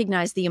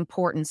recognize the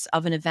importance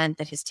of an event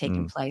that has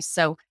taken place.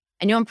 So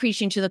I know I'm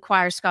preaching to the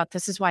choir, Scott.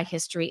 This is why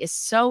history is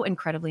so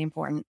incredibly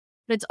important,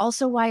 but it's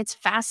also why it's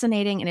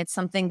fascinating. And it's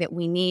something that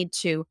we need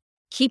to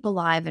keep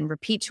alive and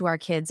repeat to our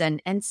kids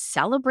and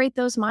celebrate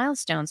those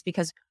milestones,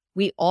 because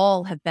we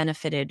all have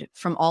benefited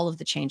from all of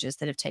the changes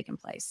that have taken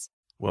place.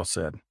 Well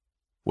said.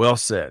 Well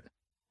said.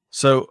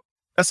 So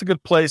that's a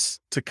good place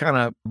to kind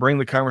of bring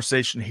the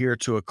conversation here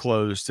to a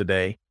close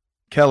today.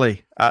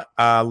 Kelly,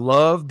 I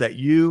love that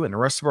you and the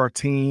rest of our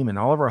team and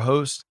all of our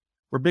hosts,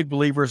 we're big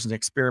believers in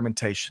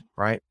experimentation,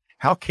 right?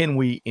 How can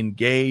we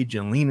engage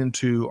and lean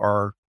into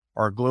our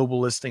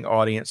global listening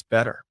audience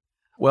better?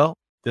 Well,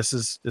 this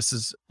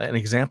is an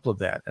example of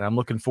that. And I'm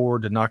looking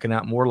forward to knocking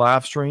out more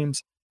live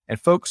streams. And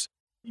folks,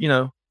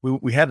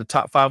 we had a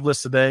top 5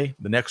 list today.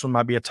 The next one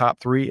might be a top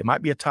 3. It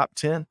might be a top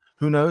 10.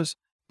 Who knows?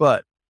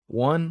 But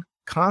one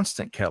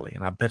constant, Kelly,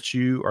 and I bet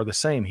you are the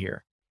same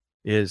here,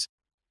 is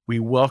we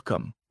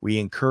welcome, we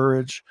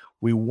encourage,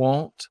 we'd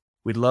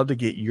love to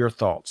get your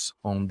thoughts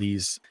on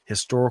these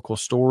historical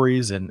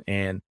stories and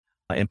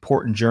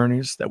important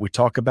journeys that we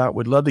talk about.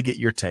 We'd love to get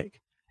your take.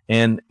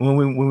 And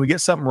when we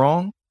get something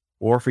wrong,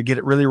 or if we get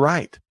it really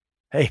right,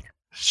 hey,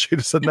 shoot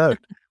us a note.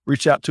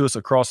 Reach out to us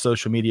across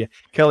social media.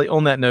 Kelly,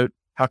 on that note,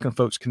 how can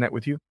folks connect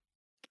with you?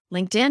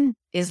 LinkedIn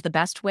is the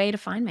best way to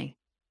find me.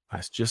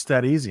 It's just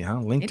that easy, huh?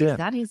 LinkedIn. It is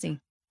that easy.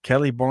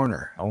 Kelly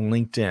Barner on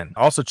LinkedIn.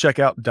 Also check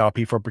out Dial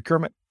P for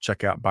Procurement.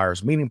 Check out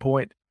Buyer's Meeting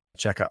Point.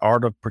 Check out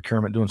Art of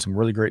Procurement, doing some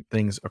really great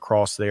things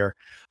across there.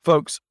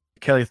 Folks,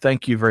 Kelly,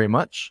 thank you very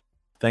much.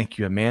 Thank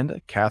you, Amanda,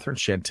 Catherine,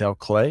 Chantel,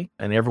 Clay,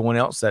 and everyone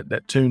else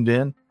that tuned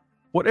in.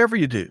 Whatever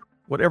you do,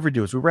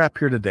 as we wrap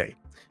here today,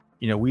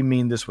 we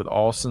mean this with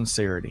all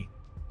sincerity.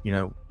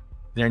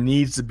 There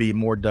needs to be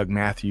more Doug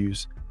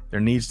Matthews. There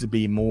needs to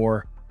be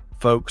more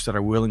folks that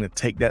are willing to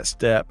take that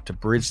step to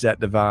bridge that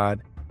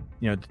divide,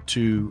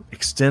 to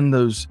extend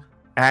those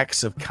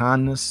acts of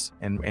kindness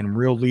and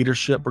real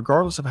leadership,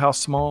 regardless of how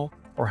small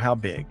or how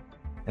big.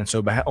 And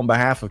so on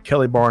behalf of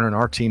Kelly Barner and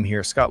our team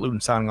here, Scott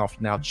Luton signing off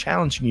now,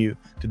 challenging you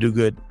to do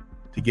good,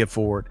 to give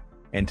forward,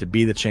 and to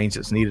be the change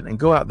that's needed, and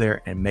go out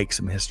there and make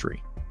some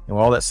history. And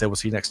with all that said, we'll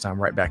see you next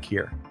time right back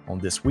here on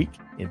This Week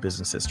in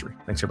Business History.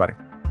 Thanks, everybody.